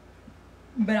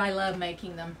 But I love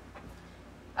making them.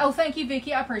 Oh, thank you,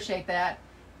 Vicki. I appreciate that.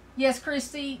 Yes,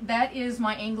 Christy, that is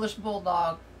my English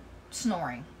bulldog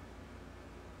snoring.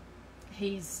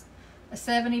 He's a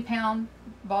 70-pound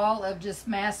ball of just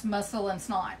mass muscle and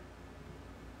snot.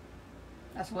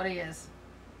 That's what he is.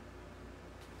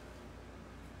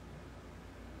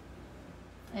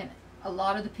 And a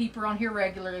lot of the people on here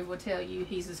regularly will tell you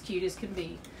he's as cute as can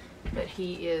be. But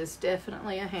he is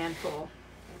definitely a handful.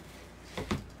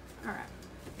 Alright.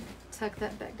 Tuck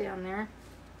that back down there.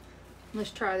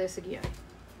 Let's try this again.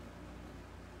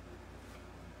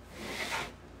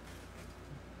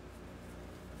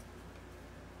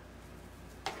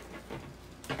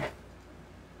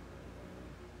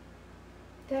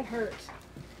 That hurts.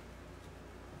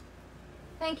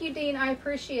 Thank you, Dean. I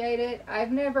appreciate it.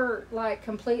 I've never, like,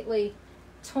 completely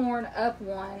torn up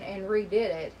one and redid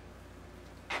it.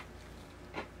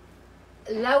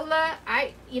 Lola,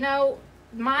 you know,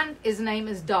 his name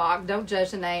is Dog. Don't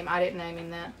judge the name. I didn't name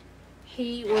him that.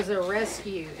 He was a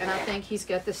rescue, and I think he's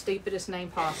got the stupidest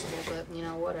name possible, but, you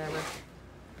know, whatever.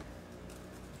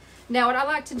 Now, what I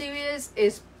like to do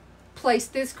is place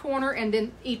this corner and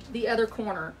then the other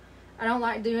corner. I don't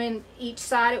like doing each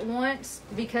side at once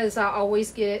because I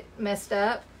always get it messed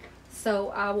up. So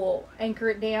I will anchor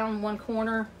it down one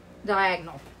corner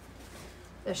diagonal.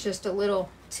 That's just a little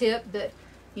tip that,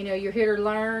 you know, you're here to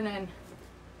learn. And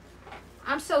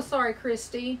I'm so sorry,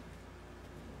 Christy.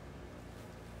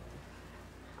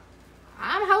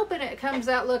 I'm hoping it comes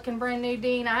out looking brand new,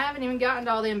 Dean. I haven't even gotten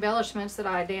to all the embellishments that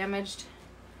I damaged,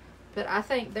 but I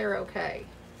think they're okay.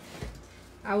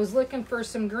 I was looking for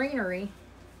some greenery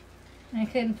and I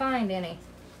couldn't find any.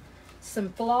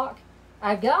 Some flock.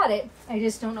 I got it. I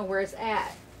just don't know where it's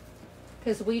at.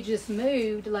 Because we just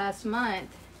moved last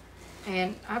month.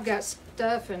 And I've got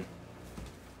stuff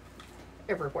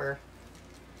everywhere.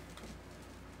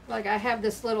 Like I have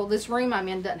this room I'm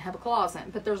in doesn't have a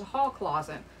closet. But there's a hall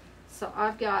closet. So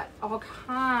I've got all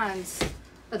kinds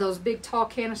of those big tall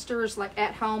canisters like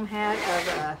At Home had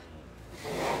of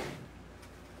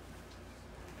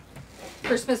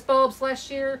Christmas bulbs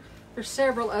last year. There's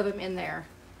several of them in there.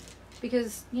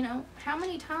 Because, you know, how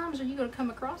many times are you going to come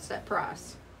across that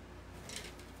price?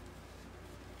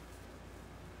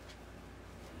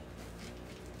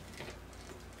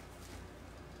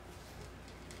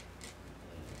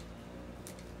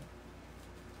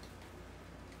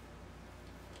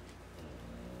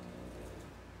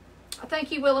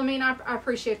 Thank you, Wilhelmine. I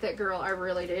appreciate that, girl. I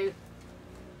really do.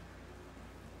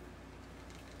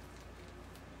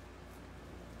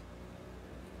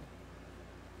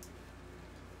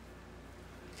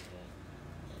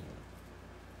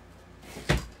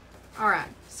 All right,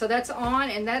 so that's on,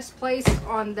 and that's placed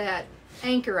on that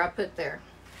anchor I put there.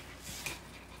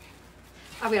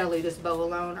 I've got to leave this bow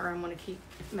alone or I'm going to keep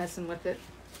messing with it.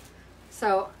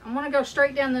 So I'm going to go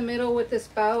straight down the middle with this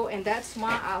bow, and that's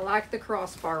why I like the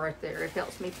crossbar right there. It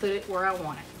helps me put it where I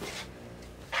want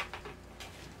it.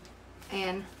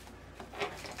 And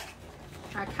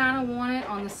I kind of want it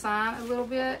on the side a little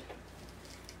bit.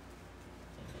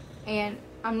 And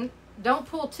don't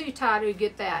pull too tight to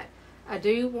get that. I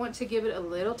do want to give it a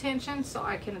little tension so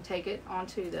I can take it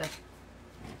onto the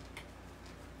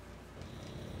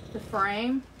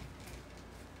frame.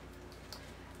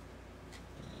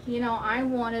 You know, I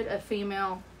wanted a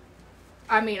female.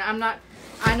 I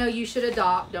know you should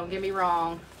adopt, don't get me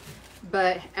wrong.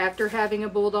 But after having a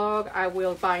bulldog, I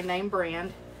will buy name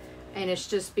brand. And it's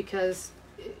just because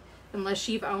unless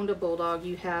you've owned a bulldog,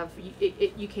 you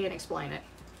can't explain it.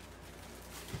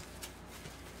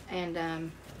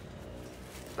 And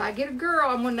if I get a girl,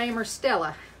 I'm going to name her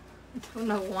Stella. I don't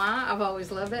know why. I've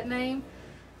always loved that name.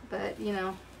 But, you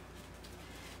know,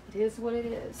 it is what it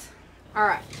is. All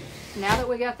right, now that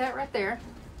we got that right there,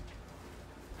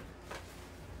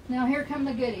 now here come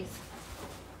the goodies.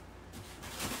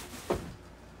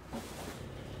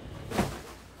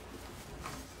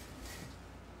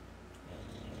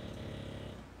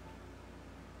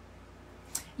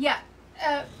 Yeah,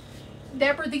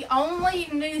 Deborah, the only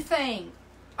new thing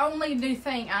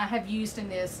I have used in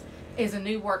this is a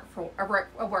new work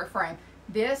frame.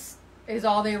 This is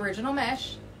all the original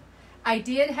mesh. I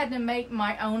had to make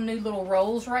my own new little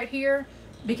rolls right here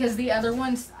because the other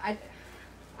ones, I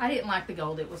didn't like the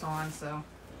gold it was on, so.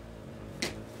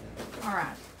 All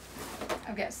right,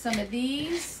 I've got some of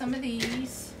these.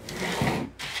 I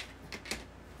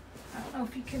don't know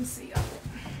if you can see them.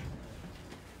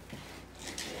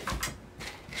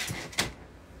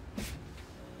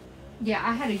 Yeah,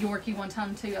 I had a Yorkie one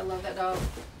time too. I love that dog.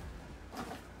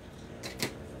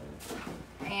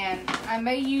 And I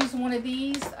may use one of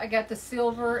these. I got the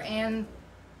silver and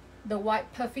the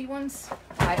white puffy ones.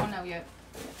 I don't know yet.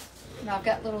 And I've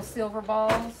got little silver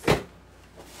balls.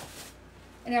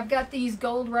 And I've got these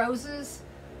gold roses.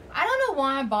 I don't know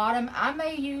why I bought them. I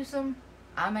may use them.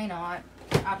 I may not.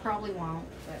 I probably won't.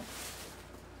 But.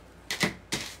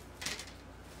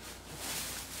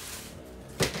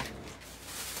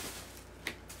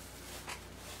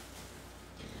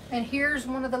 And here's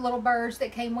one of the little birds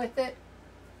that came with it.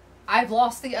 I've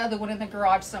lost the other one in the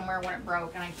garage somewhere when it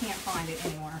broke, and I can't find it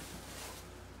anymore.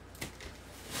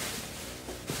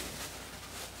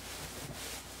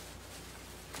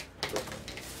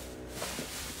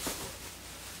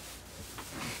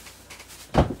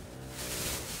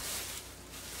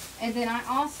 And then I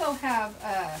also have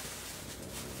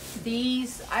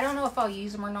these. I don't know if I'll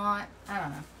use them or not. I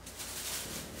don't know.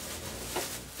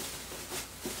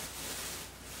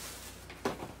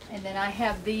 And then I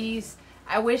have these.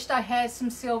 I wished I had some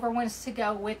silver ones to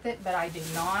go with it, but I do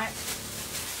not.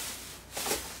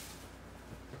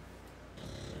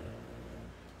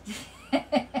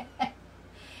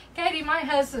 Katie, my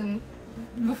husband,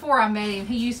 before I met him,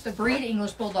 he used to breed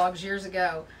English Bulldogs years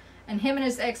ago. And him and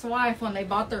his ex-wife, when they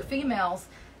bought their females,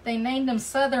 they named them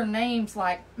Southern names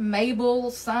like Mabel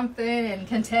something and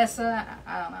Contessa.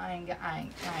 I don't know. I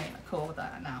ain't cool with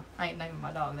that. No, I ain't naming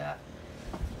my dog that.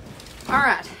 All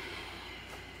right.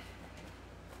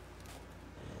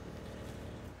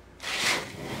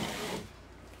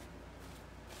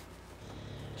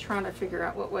 Trying to figure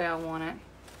out what way I want it.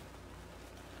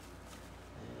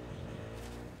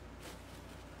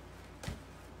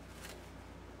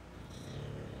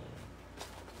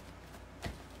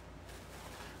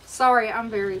 Sorry, I'm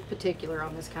very particular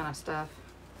on this kind of stuff.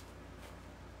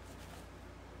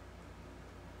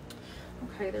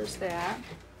 Okay, there's that.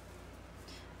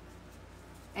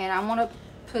 And I want to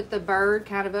put the bird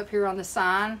kind of up here on the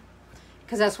sign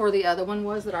because that's where the other one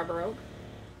was that I broke.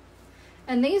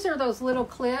 And these are those little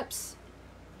clips.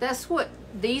 That's what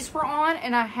these were on,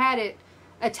 and I had it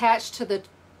attached to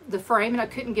the frame and I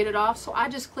couldn't get it off, so I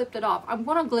just clipped it off. I'm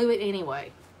going to glue it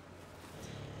anyway.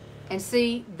 And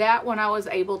see, that one I was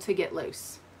able to get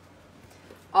loose.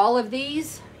 All of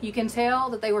these, you can tell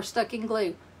that they were stuck in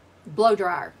glue. Blow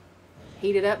dryer.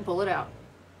 Heat it up and pull it out.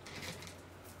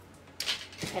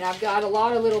 And I've got a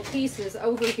lot of little pieces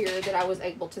over here that I was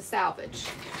able to salvage.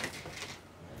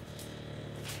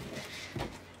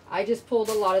 I just pulled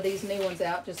a lot of these new ones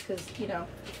out just because, you know,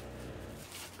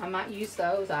 I might use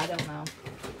those. I don't know.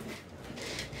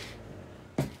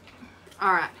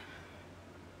 All right.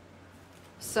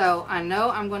 So I know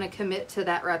I'm going to commit to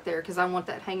that right there because I want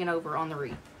that hanging over on the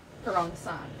wreath or on the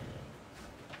sign.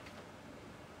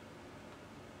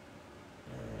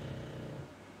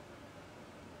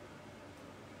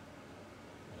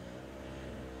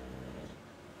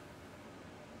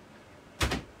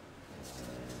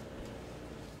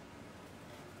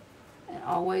 And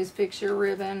always fix your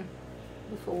ribbon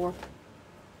before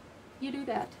you do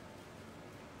that.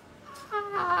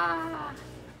 Ah.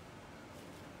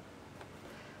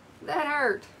 That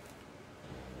hurt.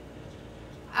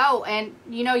 Oh, and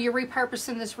you know, you're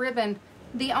repurposing this ribbon.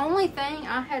 The only thing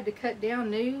I had to cut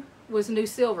down new was new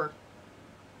silver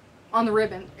on the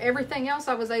ribbon. Everything else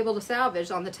I was able to salvage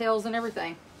on the tails and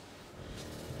everything.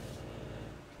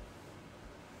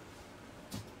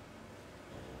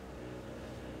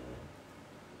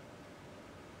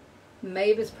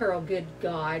 Mavis Pearl, good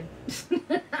God.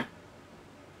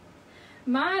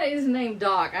 Mine is named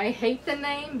Doc. I hate the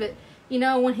name, but you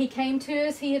know, when he came to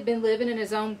us, he had been living in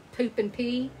his own poop and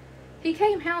pee. He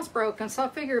came housebroken, so I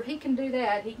figure if he can do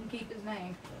that, he can keep his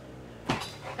name.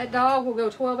 That dog will go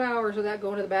 12 hours without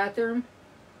going to the bathroom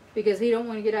because he don't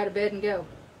want to get out of bed and go.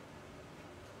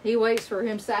 He waits for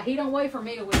himself. He don't wait for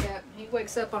me to wake up. He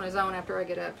wakes up on his own after I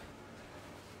get up.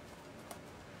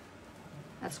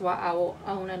 That's why I will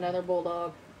own another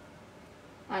bulldog.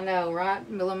 I know, right,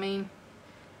 Millamine?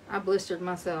 I blistered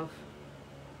myself.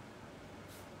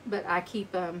 But I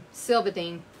keep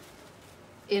Silvadine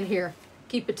in here.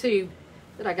 Keep a tube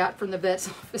that I got from the vet's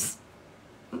office.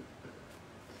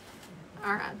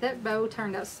 Alright, that bow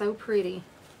turned out so pretty.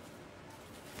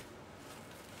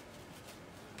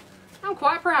 I'm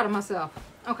quite proud of myself.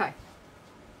 Okay.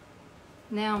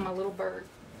 Now my little bird.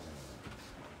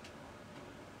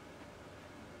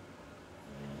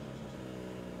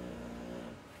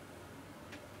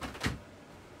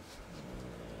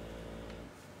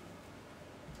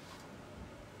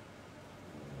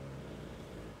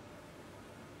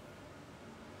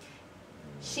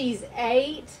 She's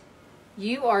 8.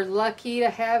 You are lucky to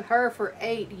have her for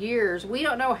 8 years. We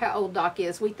don't know how old Doc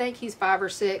is. We think he's 5 or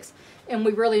 6. And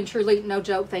we really and truly, no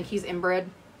joke, think he's inbred.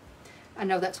 I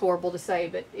know that's horrible to say,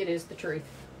 but it is the truth.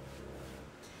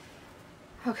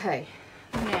 Okay.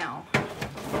 Now.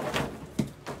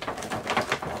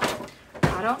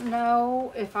 I don't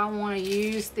know if I want to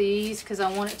use these because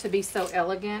I want it to be so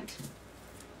elegant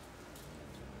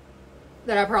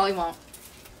that I probably won't.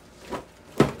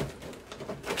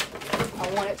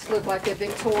 I want it to look like a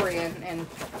Victorian, and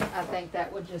I think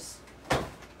that would just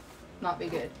not be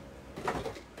good.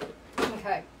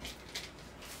 Okay.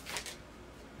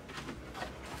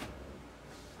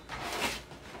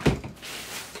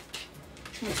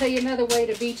 I'll tell you another way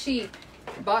to be cheap.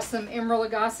 Bought some Emerald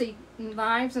Lagasse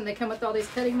knives, and they come with all these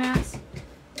cutting mats.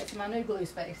 That's my new glue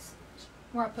space,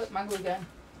 where I put my glue gun.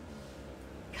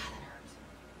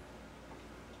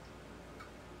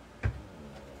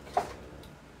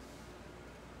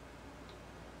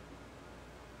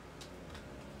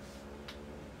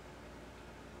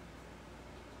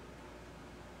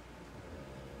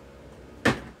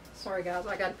 Sorry guys,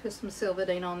 I gotta put some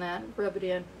Silvadine on that, rub it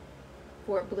in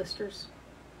before it blisters.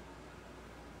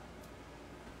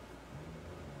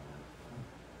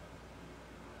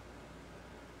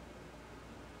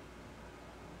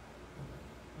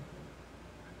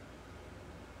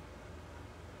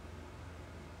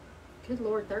 Good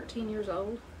Lord, 13 years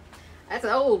old? That's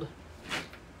old.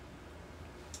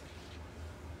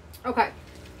 Okay,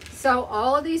 so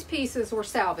all of these pieces were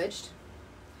salvaged.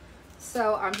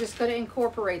 So I'm just going to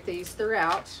incorporate these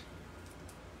throughout.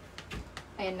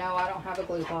 And no, I don't have a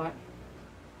glue pot.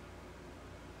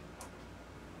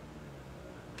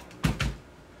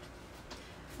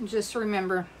 Just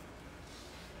remember,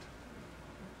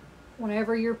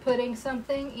 whenever you're putting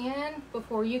something in,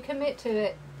 before you commit to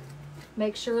it,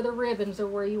 make sure the ribbons are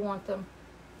where you want them.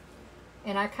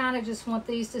 And I kind of just want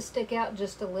these to stick out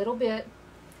just a little bit.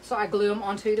 So I glue them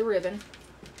onto the ribbon.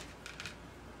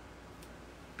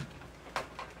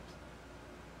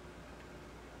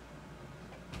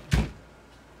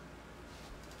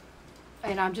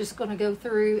 And I'm just going to go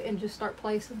through and just start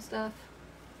placing stuff.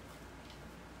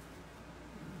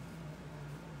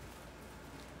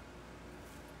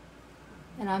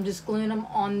 And I'm just gluing them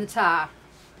on the tie.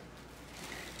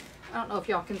 I don't know if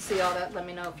y'all can see all that. Let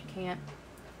me know if you can't.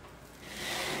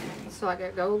 So I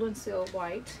got gold and silver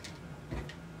white.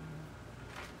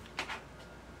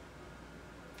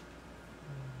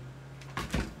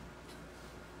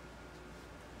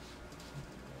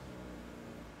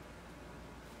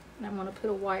 And I'm going to put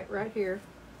a white right here.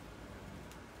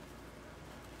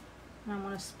 And I'm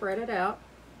going to spread it out.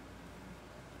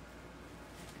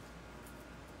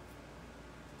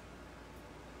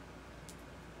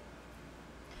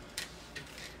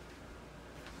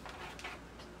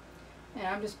 And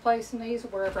I'm just placing these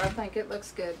wherever I think it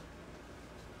looks good.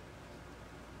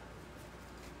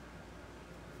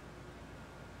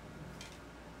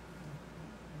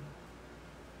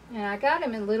 And I got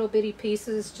them in little bitty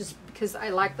pieces just because I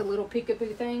like the little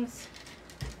peekaboo things.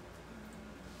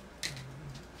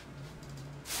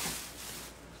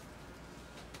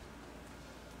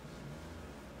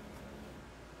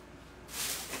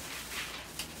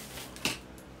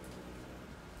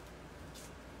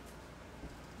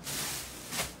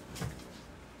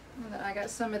 And then I got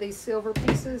some of these silver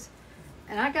pieces.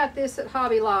 And I got this at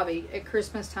Hobby Lobby at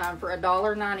Christmas time for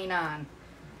 $1.99.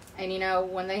 And you know,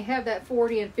 when they have that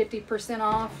 40 and 50%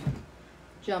 off,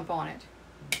 jump on it.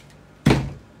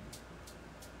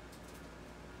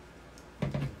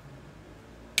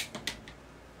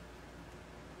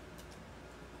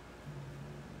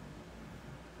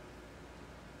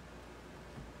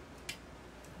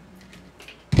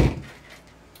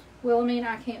 Well, I mean,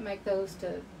 I can't make those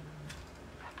to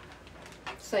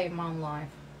save my own life.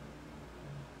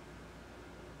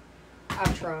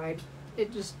 I've tried.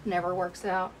 it just never works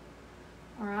out.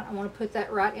 All right, I want to put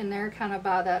that right in there, kind of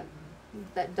by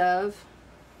that dove.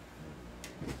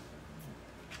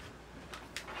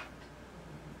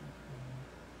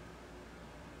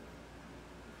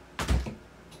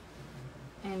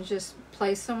 And just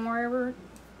place them wherever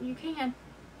you can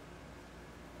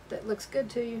that looks good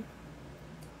to you.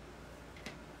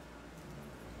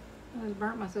 I just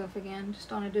burnt myself again,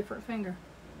 just on a different finger.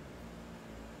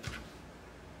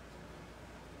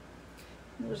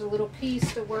 There's a little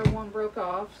piece to where one broke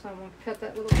off, so I'm going to cut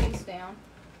that little piece down.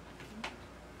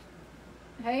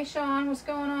 Hey Sean, what's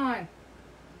going on?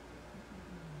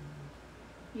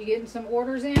 You getting some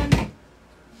orders in?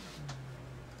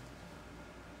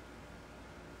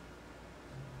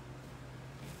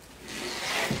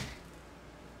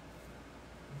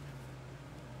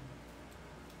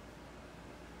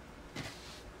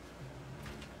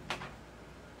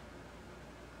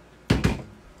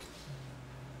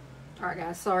 Alright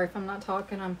guys, sorry if I'm not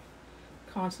talking, I'm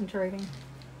concentrating.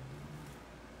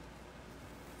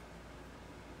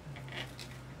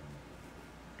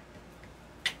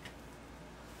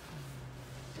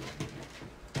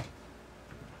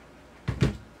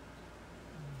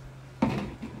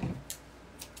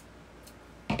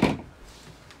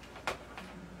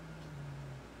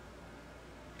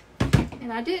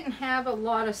 And I didn't have a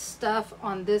lot of stuff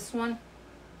on this one.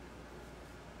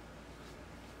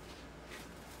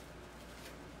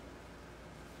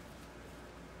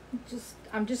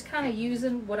 I'm just kind of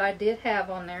using what I did have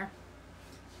on there.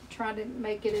 I'm trying to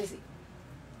make it as...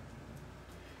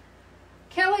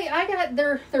 Kelly, I got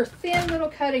their thin little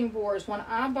cutting boards. When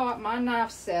I bought my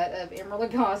knife set of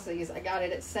Emerald Lagasse's, I got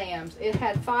it at Sam's. It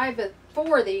had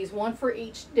four of these, one for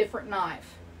each different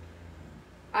knife.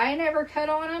 I never cut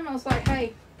on them. I was like,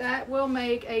 hey, that will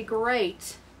make a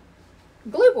great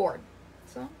glue board.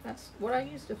 So that's what I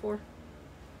used it for.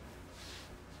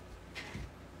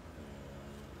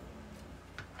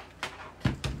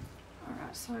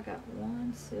 So I got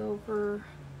one silver,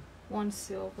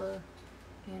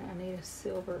 and I need a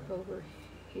silver over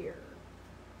here.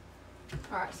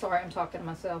 All right, sorry, I'm talking to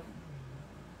myself.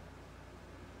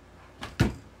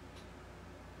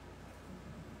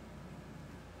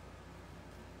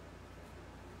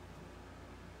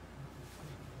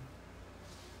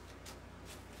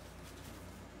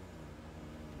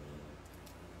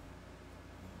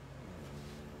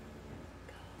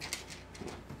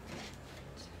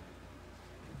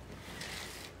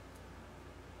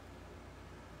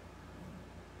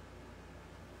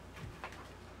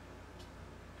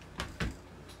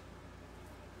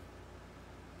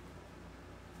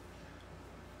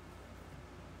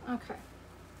 Okay,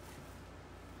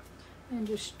 and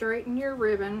just straighten your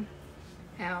ribbon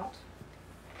out.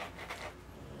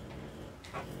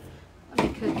 Let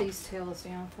me cut these tails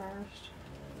down first.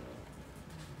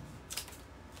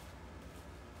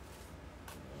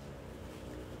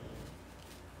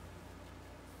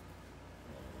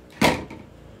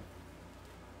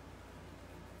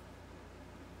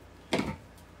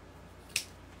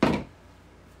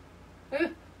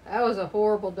 Ooh, that was a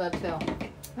horrible dovetail.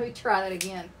 Let me try that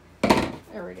again.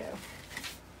 There we go.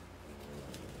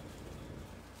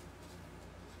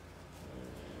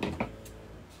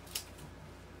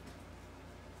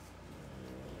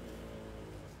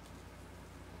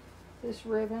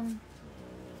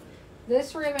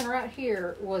 This ribbon right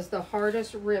here was the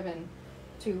hardest ribbon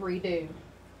to redo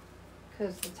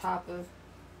because the type of,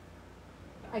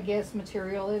 I guess,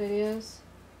 material that it is.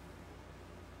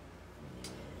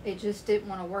 It just didn't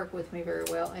want to work with me very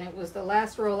well, and it was the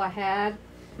last roll I had,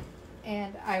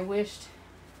 and I wished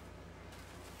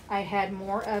I had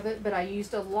more of it, but I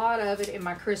used a lot of it in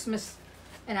my Christmas,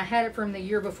 and I had it from the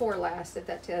year before last, if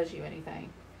that tells you anything,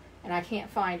 and I can't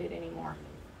find it anymore.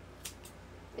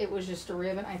 It was just a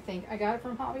ribbon. I think I got it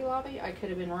from Hobby Lobby. I could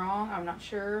have been wrong, I'm not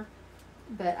sure,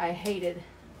 but I hated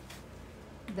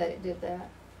that it did that.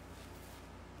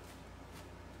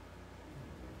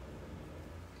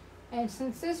 And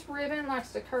since this ribbon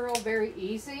likes to curl very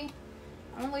easy,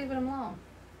 I'm going to leave it alone.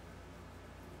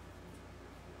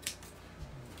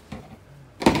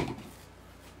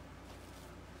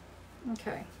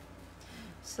 Okay,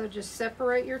 so just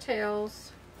separate your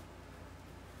tails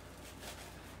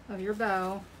of your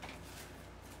bow.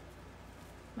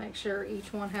 Make sure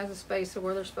each one has a space of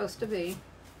where they're supposed to be.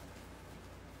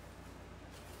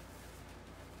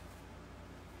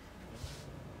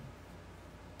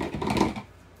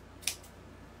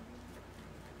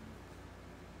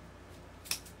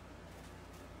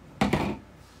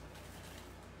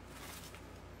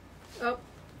 Oh,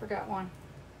 forgot one.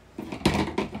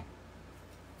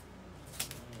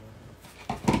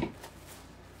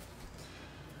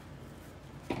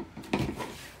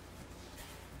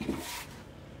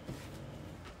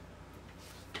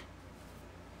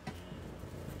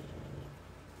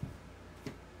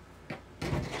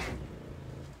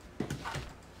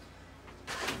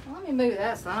 me move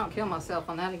that so I don't kill myself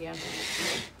on that again.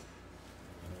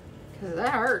 Because that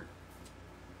hurt.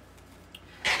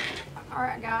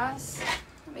 Alright guys,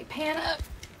 let me pan up.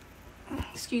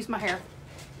 Excuse my hair.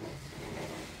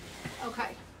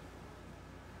 Okay.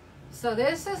 So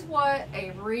this is what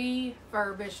a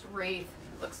refurbished wreath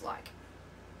looks like.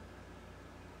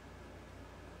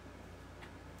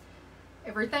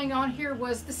 Everything on here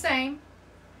was the same,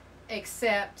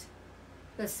 except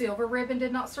the silver ribbon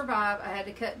did not survive. I had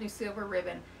to cut new silver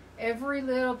ribbon. Every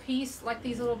little piece, like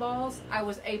these little balls, I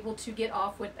was able to get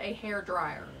off with a hair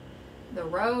dryer. The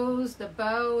rose, the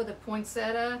bow, the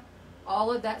poinsettia,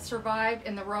 all of that survived,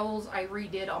 and the rolls I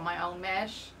redid on my own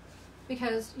mesh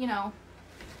because, you know,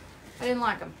 I didn't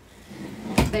like them.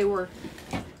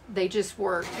 They just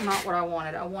were not what I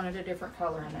wanted. I wanted a different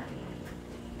color in there.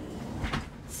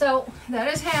 So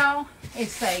that is how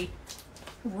it's a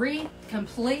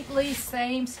completely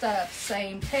same stuff,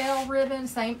 same tail ribbon,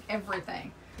 same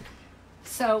everything.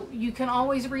 So you can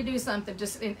always redo something.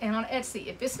 Just and on Etsy,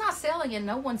 if it's not selling and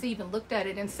no one's even looked at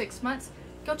it in 6 months,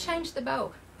 go change the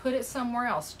bow, put it somewhere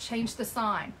else, change the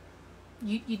sign.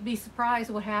 You'd be surprised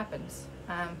what happens.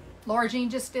 Laura Jean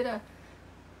just did a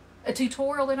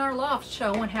tutorial in our loft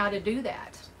showing how to do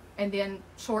that, and then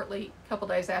shortly, a couple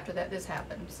days after that, this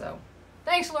happened. So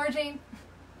thanks, Laura Jean.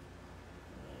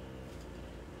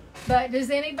 But does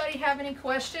anybody have any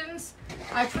questions?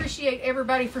 I appreciate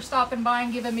everybody for stopping by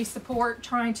and giving me support,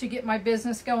 trying to get my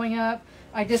business going up.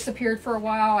 I disappeared for a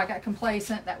while. I got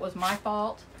complacent. That was my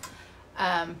fault.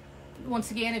 Once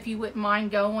again, if you wouldn't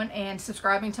mind going and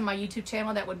subscribing to my YouTube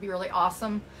channel, that would be really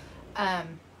awesome.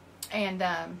 And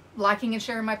liking and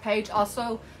sharing my page.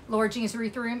 Also, Laura Jean's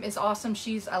Wreath Room is awesome.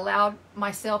 She's allowed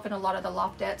myself and a lot of the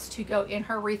loftettes to go in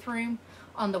her wreath room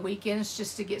on the weekends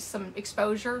just to get some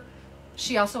exposure.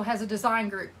 She also has a design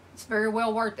group. It's very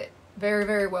well worth it. Very,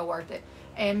 very well worth it.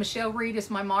 And Michelle Reed is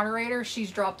my moderator. She's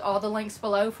dropped all the links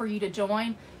below for you to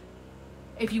join.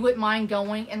 If you wouldn't mind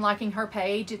going and liking her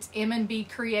page, it's M&B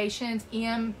Creations.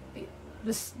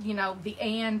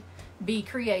 B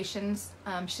Creations.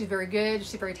 She's very good.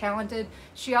 She's very talented.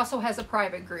 She also has a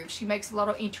private group. She makes a lot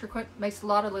of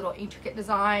little intricate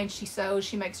designs. She sews.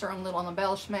 She makes her own little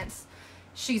embellishments.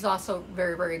 She's also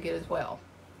very, very good as well.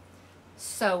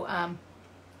 So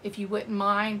if you wouldn't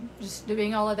mind just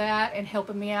doing all of that and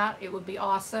helping me out, it would be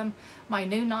awesome. My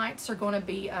new nights are going to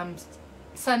be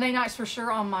Sunday nights for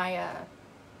sure on my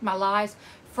my lives.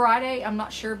 Friday, I'm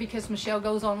not sure because Michelle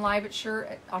goes on live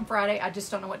on Friday. I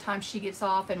just don't know what time she gets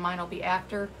off, and mine will be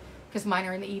after because mine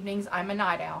are in the evenings. I'm a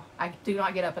night owl. I do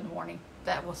not get up in the morning.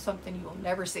 That was something you will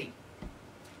never see.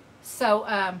 So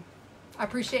I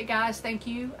appreciate it, guys. Thank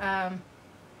you.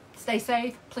 Stay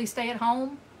safe. Please stay at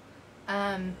home.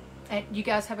 And you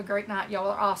guys have a great night. Y'all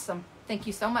are awesome. Thank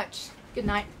you so much. Good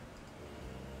night.